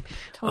somebody.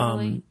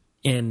 Totally.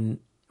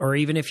 Or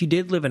even if you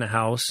did live in a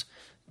house,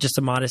 just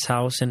a modest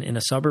house in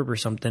a suburb or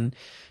something,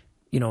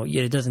 you know,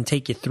 it doesn't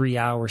take you 3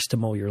 hours to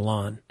mow your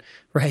lawn,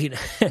 right?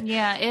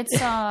 Yeah,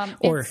 it's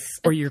or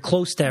you're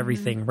close to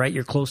everything, right?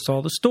 You're close to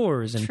all the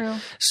stores, and true.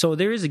 So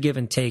there is a give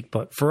and take.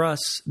 But for us,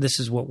 this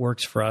is what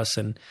works for us.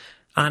 And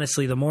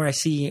honestly, the more I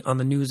see on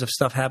the news of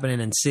stuff happening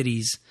in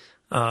cities,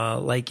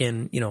 like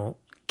in, you know,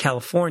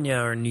 California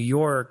or New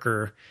York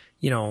or,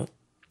 you know,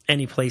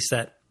 any place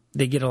that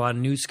they get a lot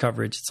of news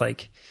coverage, it's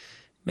like,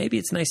 maybe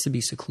it's nice to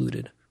be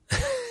secluded,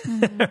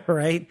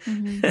 right?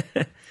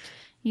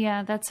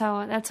 Yeah, that's how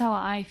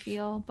I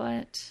feel.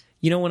 But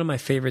you know, one of my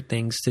favorite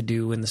things to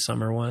do in the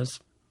summer was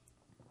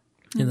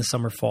in the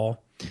summer,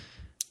 fall.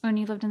 When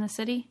you lived in the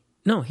city?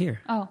 No,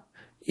 here. Oh,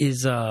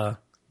 is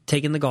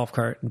taking the golf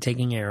cart and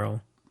taking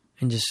Arrow,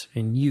 and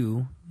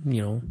you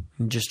know,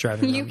 just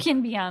driving around. You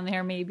can be on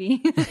there,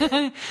 maybe.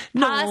 No,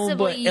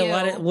 Possibly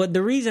but you.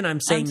 The reason I'm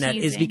saying that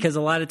is teasing. because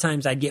a lot of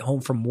times I'd get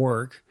home from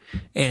work,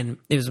 and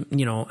it was,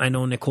 you know, I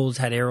know Nicole's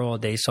had Arrow all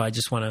day, so I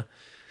just want to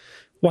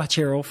watch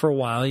Arrow for a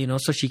while, you know,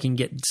 so she can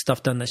get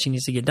stuff done that she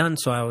needs to get done.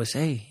 So I always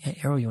say, hey,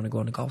 Arrow, you want to go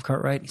on the golf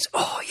cart ride? He's,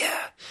 oh,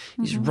 yeah.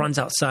 He just runs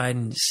outside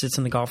and sits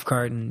in the golf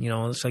cart, and, you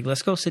know, it's like,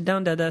 let's go, sit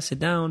down, Dada, sit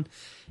down.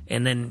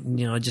 And then,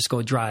 you know, just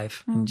go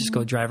drive and just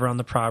go drive around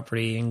the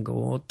property and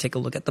go take a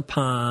look at the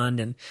pond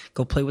and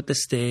go play with the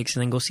sticks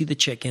and then go see the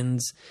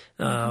chickens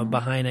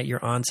behind at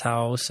your aunt's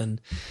house. And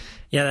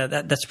yeah,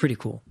 that's pretty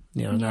cool.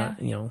 You know,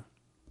 not, you know,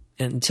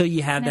 until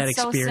you have that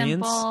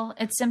experience. So simple.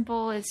 It's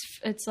simple.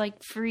 It's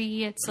like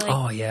free. It's like,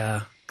 oh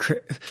yeah.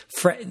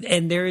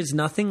 And there is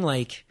nothing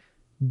like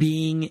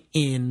being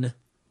in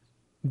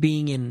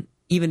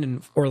even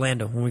in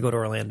Orlando, when we go to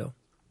Orlando,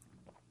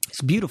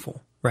 it's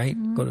beautiful, right?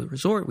 Go to the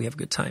resort, we have a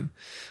good time.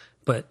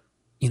 But,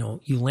 you know,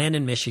 you land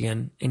in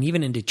Michigan, and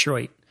even in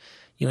Detroit,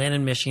 you land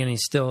in Michigan and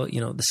still, you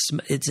know,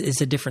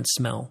 it's a different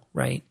smell,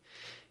 right?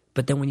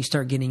 But then when you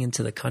start getting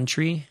into the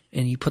country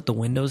and you put the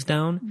windows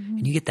down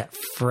and you get that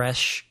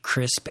fresh,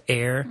 crisp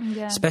air,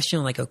 especially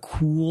on like a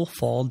cool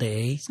fall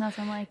day. It's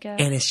nothing like it.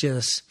 And it's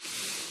just,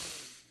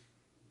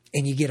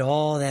 and you get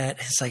all that.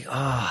 It's like,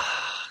 oh,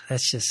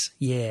 that's just,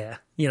 yeah,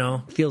 you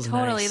know, feels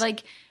totally nice.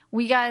 Like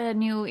we got a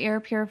new air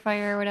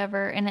purifier or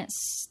whatever, and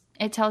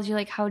it tells you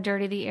like how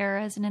dirty the air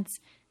is, and it's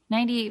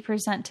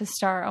 98% to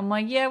start. I'm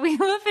like, yeah, we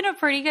live in a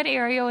pretty good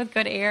area with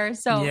good air.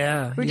 So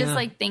we're just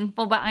like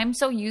thankful, but I'm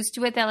so used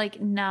to it that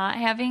like not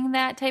having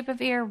that type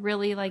of air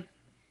really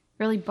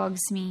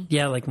bugs me.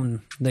 Yeah. Like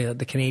when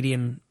the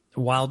Canadian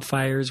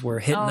wildfires were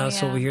hitting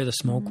us over here, the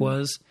smoke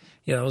was,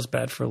 that was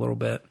bad for a little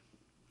bit.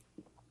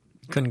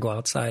 Couldn't go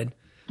outside.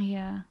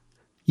 Yeah.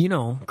 You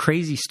know,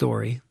 crazy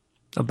story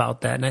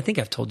about that. And I think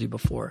I've told you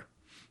before,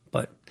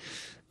 but,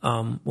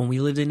 when we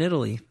lived in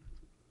Italy,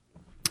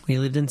 we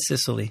lived in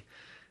Sicily,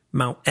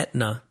 Mount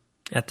Etna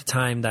at the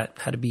time, that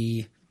had to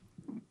be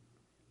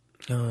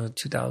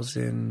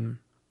 2000,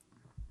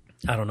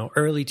 I don't know,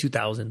 early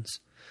 2000s.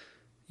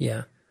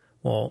 Yeah.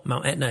 Well,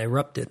 Mount Etna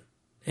erupted.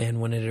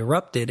 And when it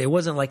erupted, it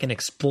wasn't like an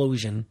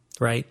explosion,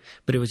 right?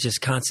 But it was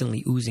just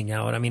constantly oozing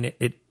out. I mean,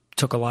 it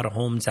took a lot of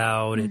homes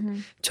out. It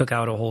took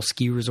out a whole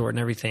ski resort and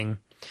everything.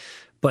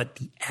 But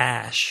the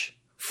ash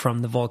from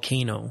the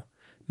volcano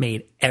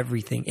made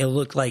everything. It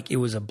looked like it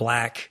was a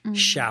black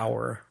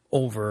shower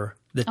over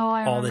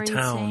all the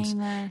towns.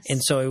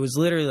 And so it was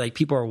literally like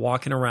people are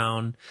walking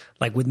around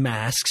like with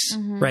masks,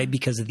 right?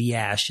 Because of the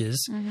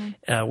ashes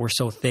were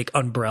so thick,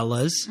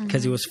 umbrellas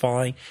because it was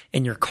falling,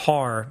 and your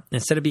car,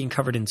 instead of being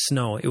covered in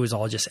snow, it was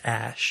all just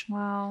ash.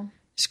 Wow.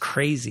 It's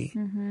crazy.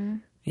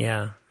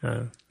 Yeah.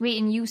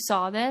 Wait, and you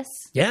saw this?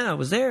 Yeah, I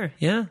was there.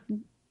 Yeah.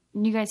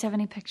 You guys have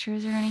any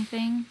pictures or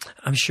anything?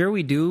 I'm sure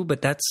we do,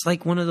 but that's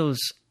like one of those,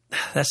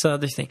 that's the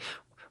other thing.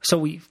 So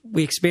we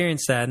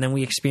experienced that, and then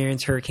we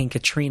experienced Hurricane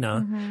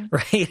Katrina,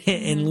 right,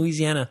 in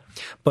Louisiana.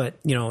 But,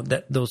 you know,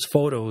 those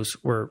photos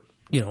were,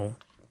 you know,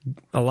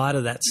 a lot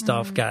of that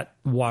stuff got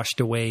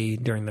washed away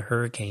during the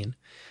hurricane,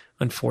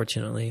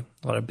 unfortunately.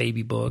 A lot of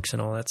baby books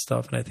and all that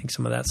stuff, and I think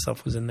some of that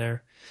stuff was in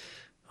there.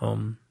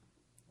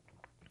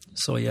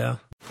 So, yeah.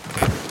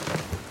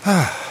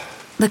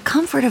 The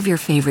comfort of your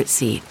favorite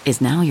seat is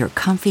now your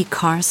comfy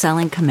car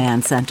selling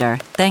command center,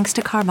 thanks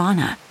to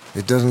Carvana.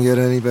 It doesn't get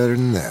any better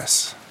than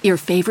this. Your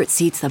favorite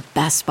seat's the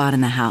best spot in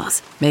the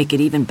house. Make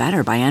it even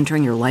better by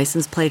entering your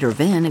license plate or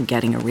VIN and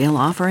getting a real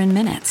offer in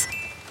minutes.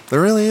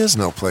 There really is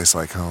no place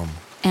like home.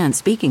 And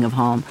speaking of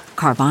home,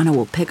 Carvana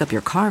will pick up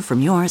your car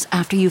from yours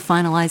after you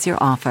finalize your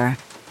offer.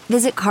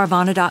 Visit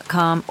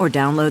Carvana.com or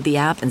download the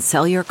app and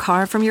sell your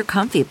car from your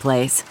comfy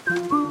place.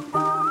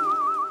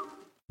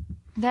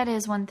 That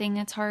is one thing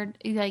that's hard.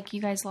 Like,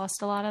 you guys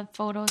lost a lot of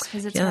photos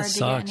because it's hard to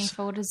get any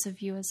photos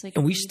of you as like.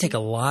 And we used to take a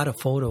lot of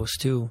photos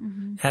too.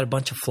 Had a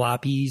bunch of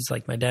floppies.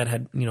 Like my dad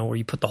had, where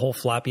you put the whole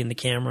floppy in the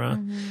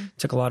camera.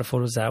 Took a lot of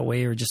photos that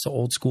way, or just the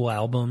old school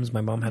albums.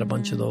 My mom had a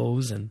bunch of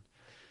those, and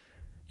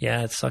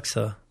yeah, it sucks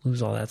to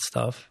lose all that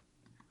stuff.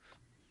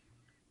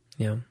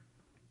 Yeah,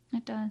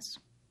 it does.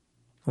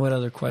 What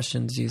other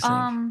questions do you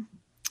think?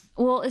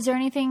 Well, is there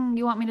anything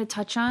you want me to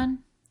touch on?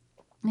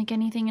 Like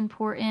anything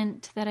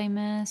important that I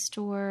missed?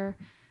 Or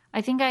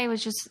I think I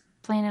was just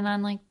planning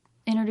on like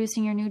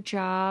introducing your new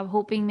job,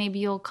 hoping maybe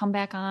you'll come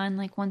back on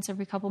like once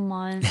every couple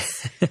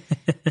months.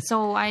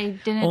 So I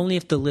didn't. Only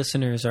if the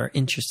listeners are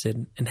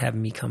interested in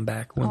having me come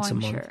back once a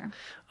month.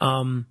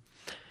 Sure.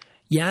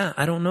 Yeah,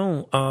 I don't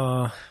know.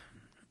 I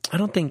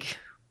don't think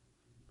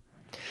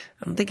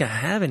I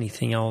have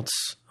anything else.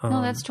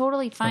 No, that's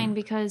totally fine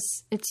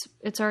because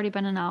it's already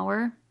been an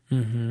hour.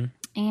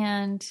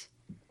 And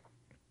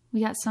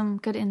we got some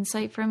good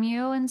insight from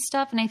you and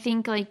stuff. And I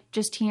think like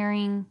just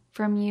hearing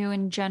from you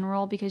in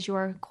general, because you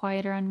are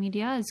quieter on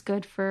media, is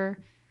good for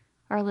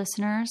our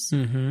listeners.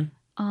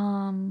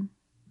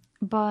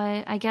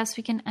 But I guess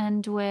we can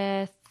end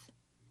with,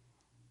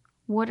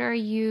 what are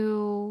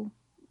you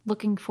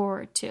looking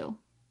forward to?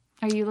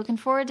 Are you looking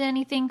forward to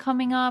anything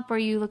coming up? Are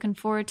you looking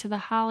forward to the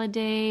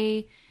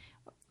holiday?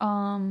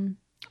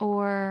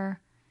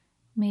 Or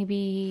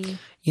maybe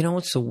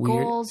what's so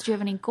weird? Goals? Do you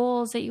have any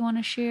goals that you want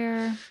to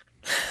share?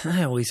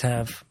 I always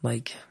have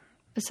like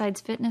besides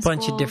fitness,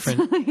 bunch goals. Of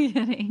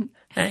different.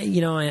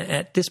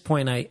 At this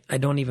point, I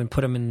don't even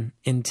put them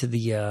into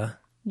the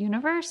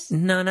universe.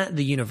 No, not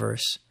the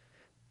universe.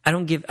 I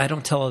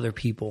don't tell other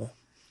people.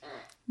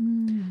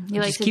 You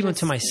like just keep them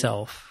to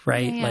myself,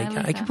 right?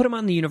 Yeah, I can put them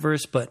on the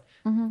universe, but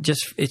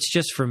it's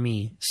just for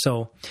me.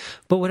 So,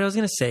 but what I was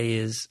gonna say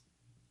is,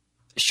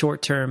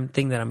 short term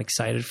thing that I'm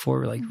excited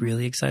for, like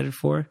really excited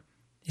for,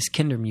 is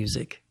Kinder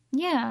Music.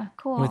 Yeah,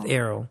 cool. With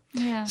Arrow.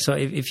 Yeah. So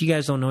if you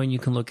guys don't know, and you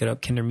can look it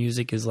up, Kinder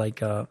Music is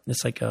like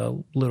it's like a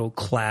little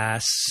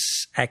class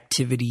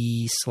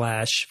activity /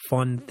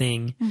 fun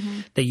thing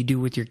that you do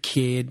with your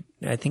kid.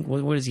 I think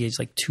what is the age?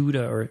 Like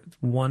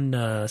 1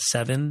 to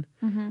 7.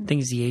 I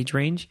think is the age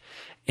range.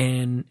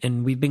 And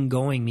we've been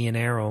going, me and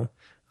Arrow.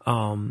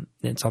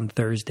 It's on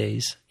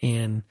Thursdays,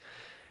 and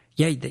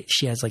yeah,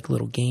 she has like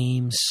little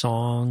games,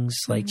 songs,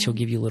 like she'll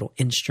give you a little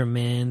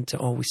instrument.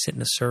 Oh, we sit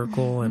in a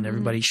circle and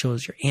everybody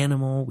shows your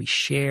animal. We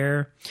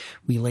share.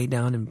 We lay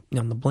down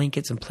on the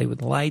blankets and play with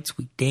the lights.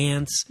 We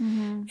dance.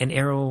 And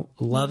Arrow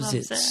loves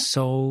it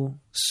so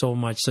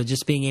much. So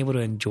just being able to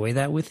enjoy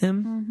that with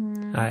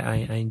him, I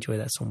enjoy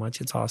that so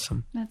much. It's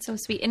awesome. That's so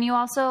sweet. And you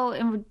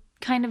also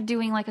kind of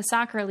doing like a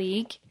soccer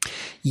league.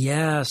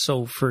 Yeah.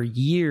 So for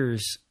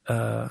years,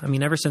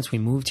 ever since we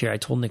moved here, I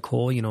told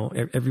Nicole,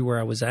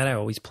 everywhere I was at, I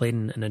always played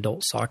in an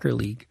adult soccer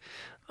league.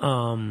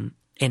 And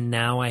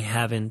now I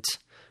haven't,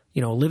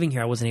 living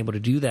here, I wasn't able to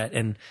do that.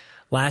 And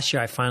last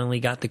year I finally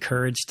got the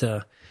courage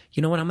to,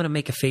 I'm going to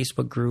make a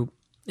Facebook group,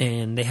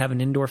 and they have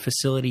an indoor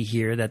facility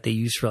here that they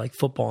use for like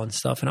football and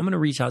stuff. And I'm going to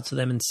reach out to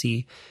them and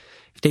see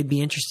if they'd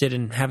be interested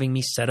in having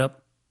me set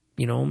up,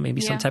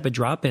 maybe some type of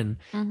drop-in.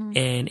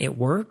 And it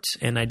worked.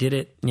 And I did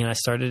it, I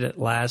started it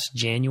last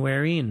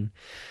January, and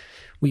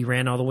we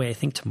ran all the way, I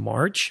think, to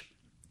March.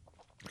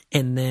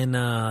 And then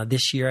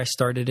this year I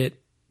started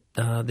it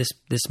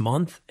this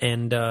month,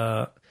 and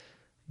got,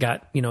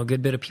 a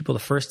good bit of people the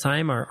first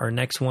time. Our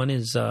next one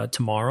is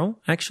tomorrow,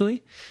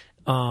 actually.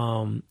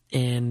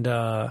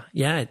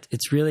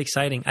 It's really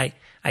exciting.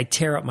 I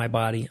tear up my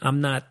body. I'm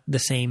not the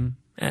same.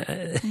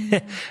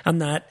 I'm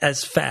not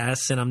as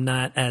fast, and I'm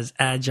not as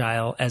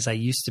agile as I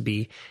used to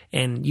be.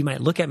 And you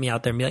might look at me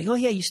out there and be like, oh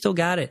yeah, you still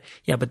got it.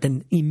 Yeah. But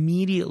then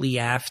immediately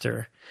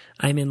after,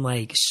 I'm in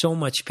like so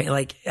much pain.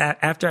 Like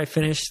after I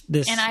finish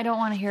this. And I don't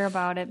want to hear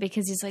about it,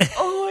 because he's like,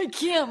 oh, I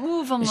can't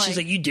move. She's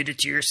like, you did it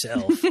to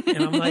yourself. And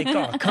I'm like,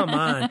 oh, come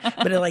on.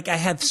 But I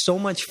have so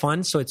much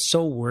fun. So it's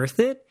so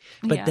worth it.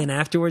 But then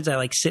afterwards I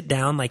like sit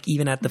down, like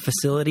even at the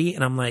facility,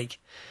 and I'm like,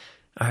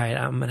 all right,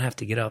 I'm going to have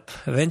to get up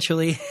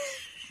eventually.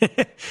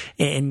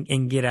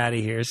 and get out of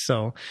here.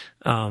 So,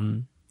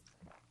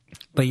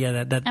 but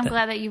yeah, I'm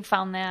glad that you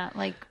found that,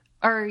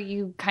 or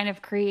you kind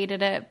of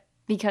created it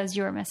because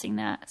you were missing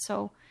that.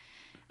 So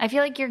I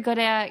feel like you're good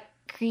at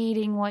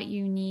creating what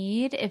you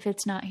need if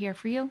it's not here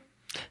for you.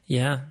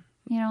 Yeah.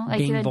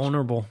 Being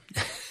vulnerable.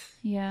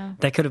 Yeah.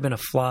 That could have been a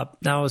flop.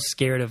 I was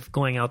scared of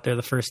going out there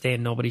the first day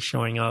and nobody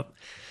showing up.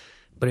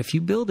 But if you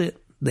build it,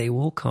 they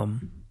will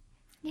come.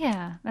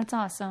 Yeah, that's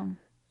awesome.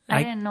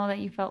 I didn't know that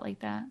you felt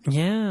like that.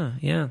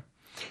 Yeah.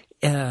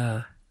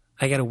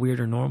 I got a weird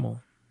or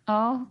normal.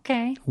 Oh,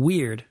 okay.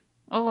 Weird.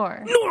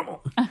 Or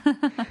normal.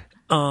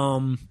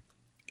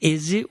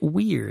 Is it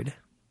weird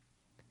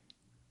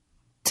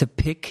to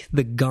pick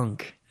the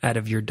gunk out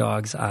of your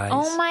dog's eyes.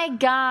 Oh my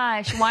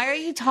gosh. Why are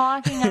you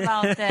talking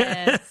about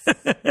this?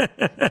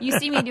 You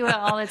see me do it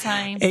all the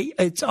time.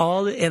 It's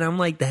all, and I'm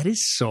like, that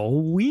is so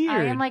weird.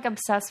 I am like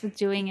obsessed with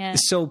doing it.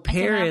 So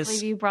Paris, I cannot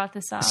believe you brought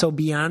this up. So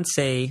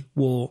Beyonce's,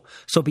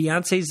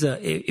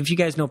 if you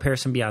guys know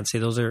Paris and Beyonce,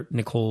 those are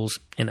Nicole's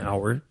and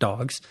our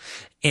dogs.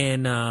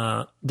 And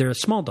they're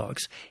small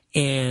dogs.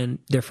 And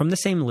they're from the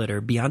same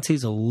litter.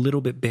 Beyonce's a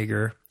little bit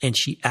bigger, and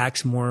she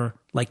acts more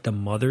like the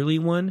motherly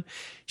one.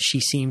 She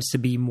seems to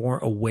be more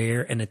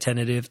aware and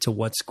attentive to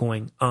what's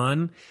going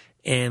on.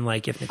 And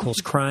like if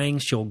Nicole's crying,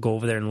 she'll go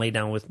over there and lay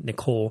down with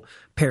Nicole.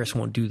 Paris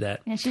won't do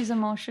that. Yeah, she's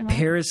emotional.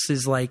 Paris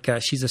is like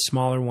she's a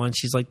smaller one.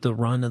 She's like the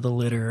run of the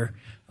litter.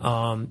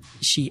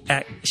 She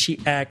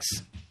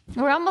acts.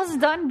 We're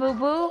almost done, boo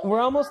boo. We're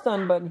almost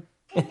done, buddy.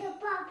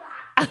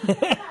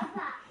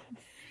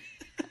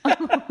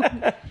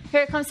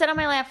 Here, come sit on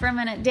my lap for a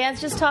minute.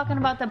 Dad's just talking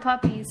about the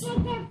puppies.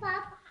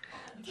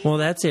 Well,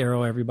 that's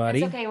Arrow, everybody.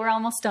 It's okay, we're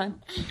almost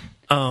done.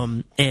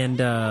 So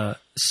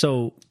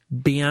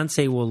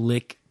Beyonce will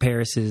lick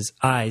Paris's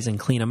eyes and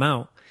clean them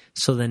out.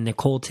 So then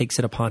Nicole takes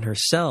it upon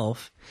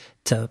herself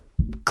to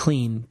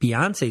clean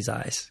Beyonce's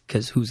eyes,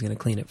 because who's going to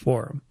clean it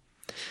for him?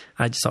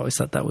 I just always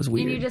thought that was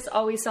weird. And you just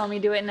always saw me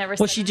do it and never.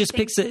 Well, she just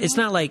picks it. It's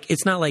not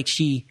like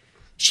she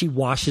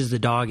washes the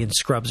dog and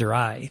scrubs her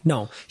eye.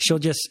 No, she'll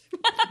just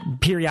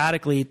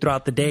periodically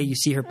throughout the day, you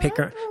see her pick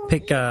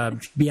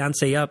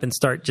Beyonce up and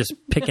start just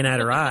picking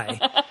at her eye.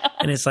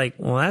 And it's like,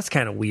 well, that's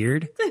kind of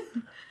weird.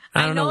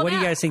 I don't know. What do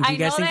you guys think? Do you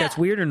guys think that's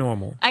weird or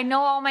normal? I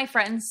know all my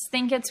friends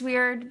think it's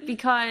weird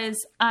because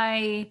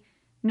I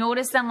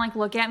notice them like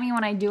look at me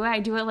when I do it. I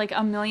do it like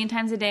a million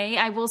times a day.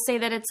 I will say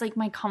that it's like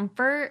my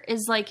comfort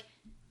is like.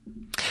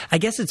 I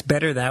guess it's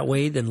better that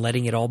way than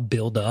letting it all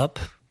build up,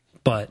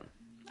 but.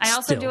 I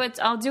also do it.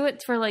 I'll do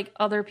it for like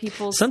other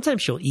people's.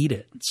 Sometimes she'll eat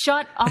it.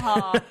 Shut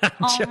up!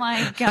 Oh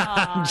my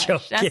gosh,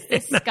 that's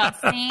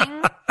disgusting.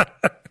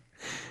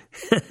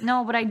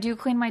 No, but I do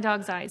clean my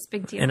dog's eyes.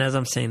 Big deal. And as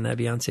I'm saying that,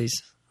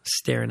 Beyonce's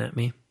staring at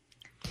me.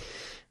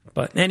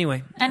 But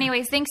anyways,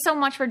 thanks so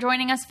much for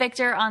joining us,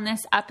 Victor, on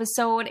this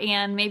episode.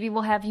 And maybe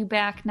we'll have you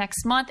back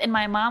next month. And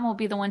my mom will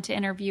be the one to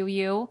interview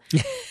you.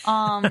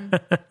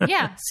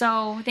 Yeah.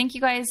 So thank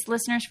you guys,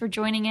 listeners, for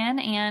joining in.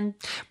 And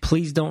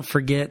please don't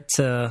forget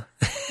to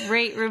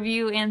rate,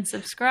 review, and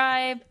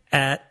subscribe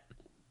at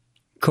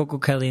Coco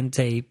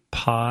Caliente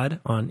Pod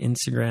on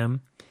Instagram.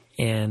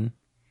 And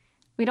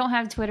we don't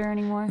have Twitter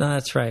anymore. No,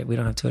 that's right. We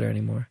don't have Twitter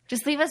anymore.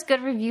 Just leave us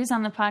good reviews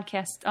on the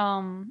podcast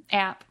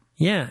app.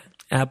 Yeah.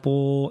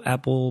 Apple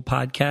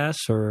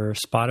Podcasts or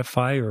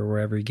Spotify or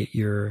wherever you get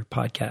your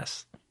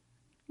podcasts.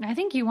 I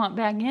think you want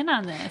back in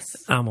on this.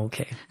 I'm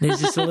okay.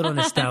 It's just a little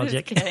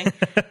nostalgic. Just kidding.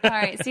 All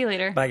right. See you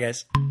later. Bye,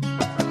 guys.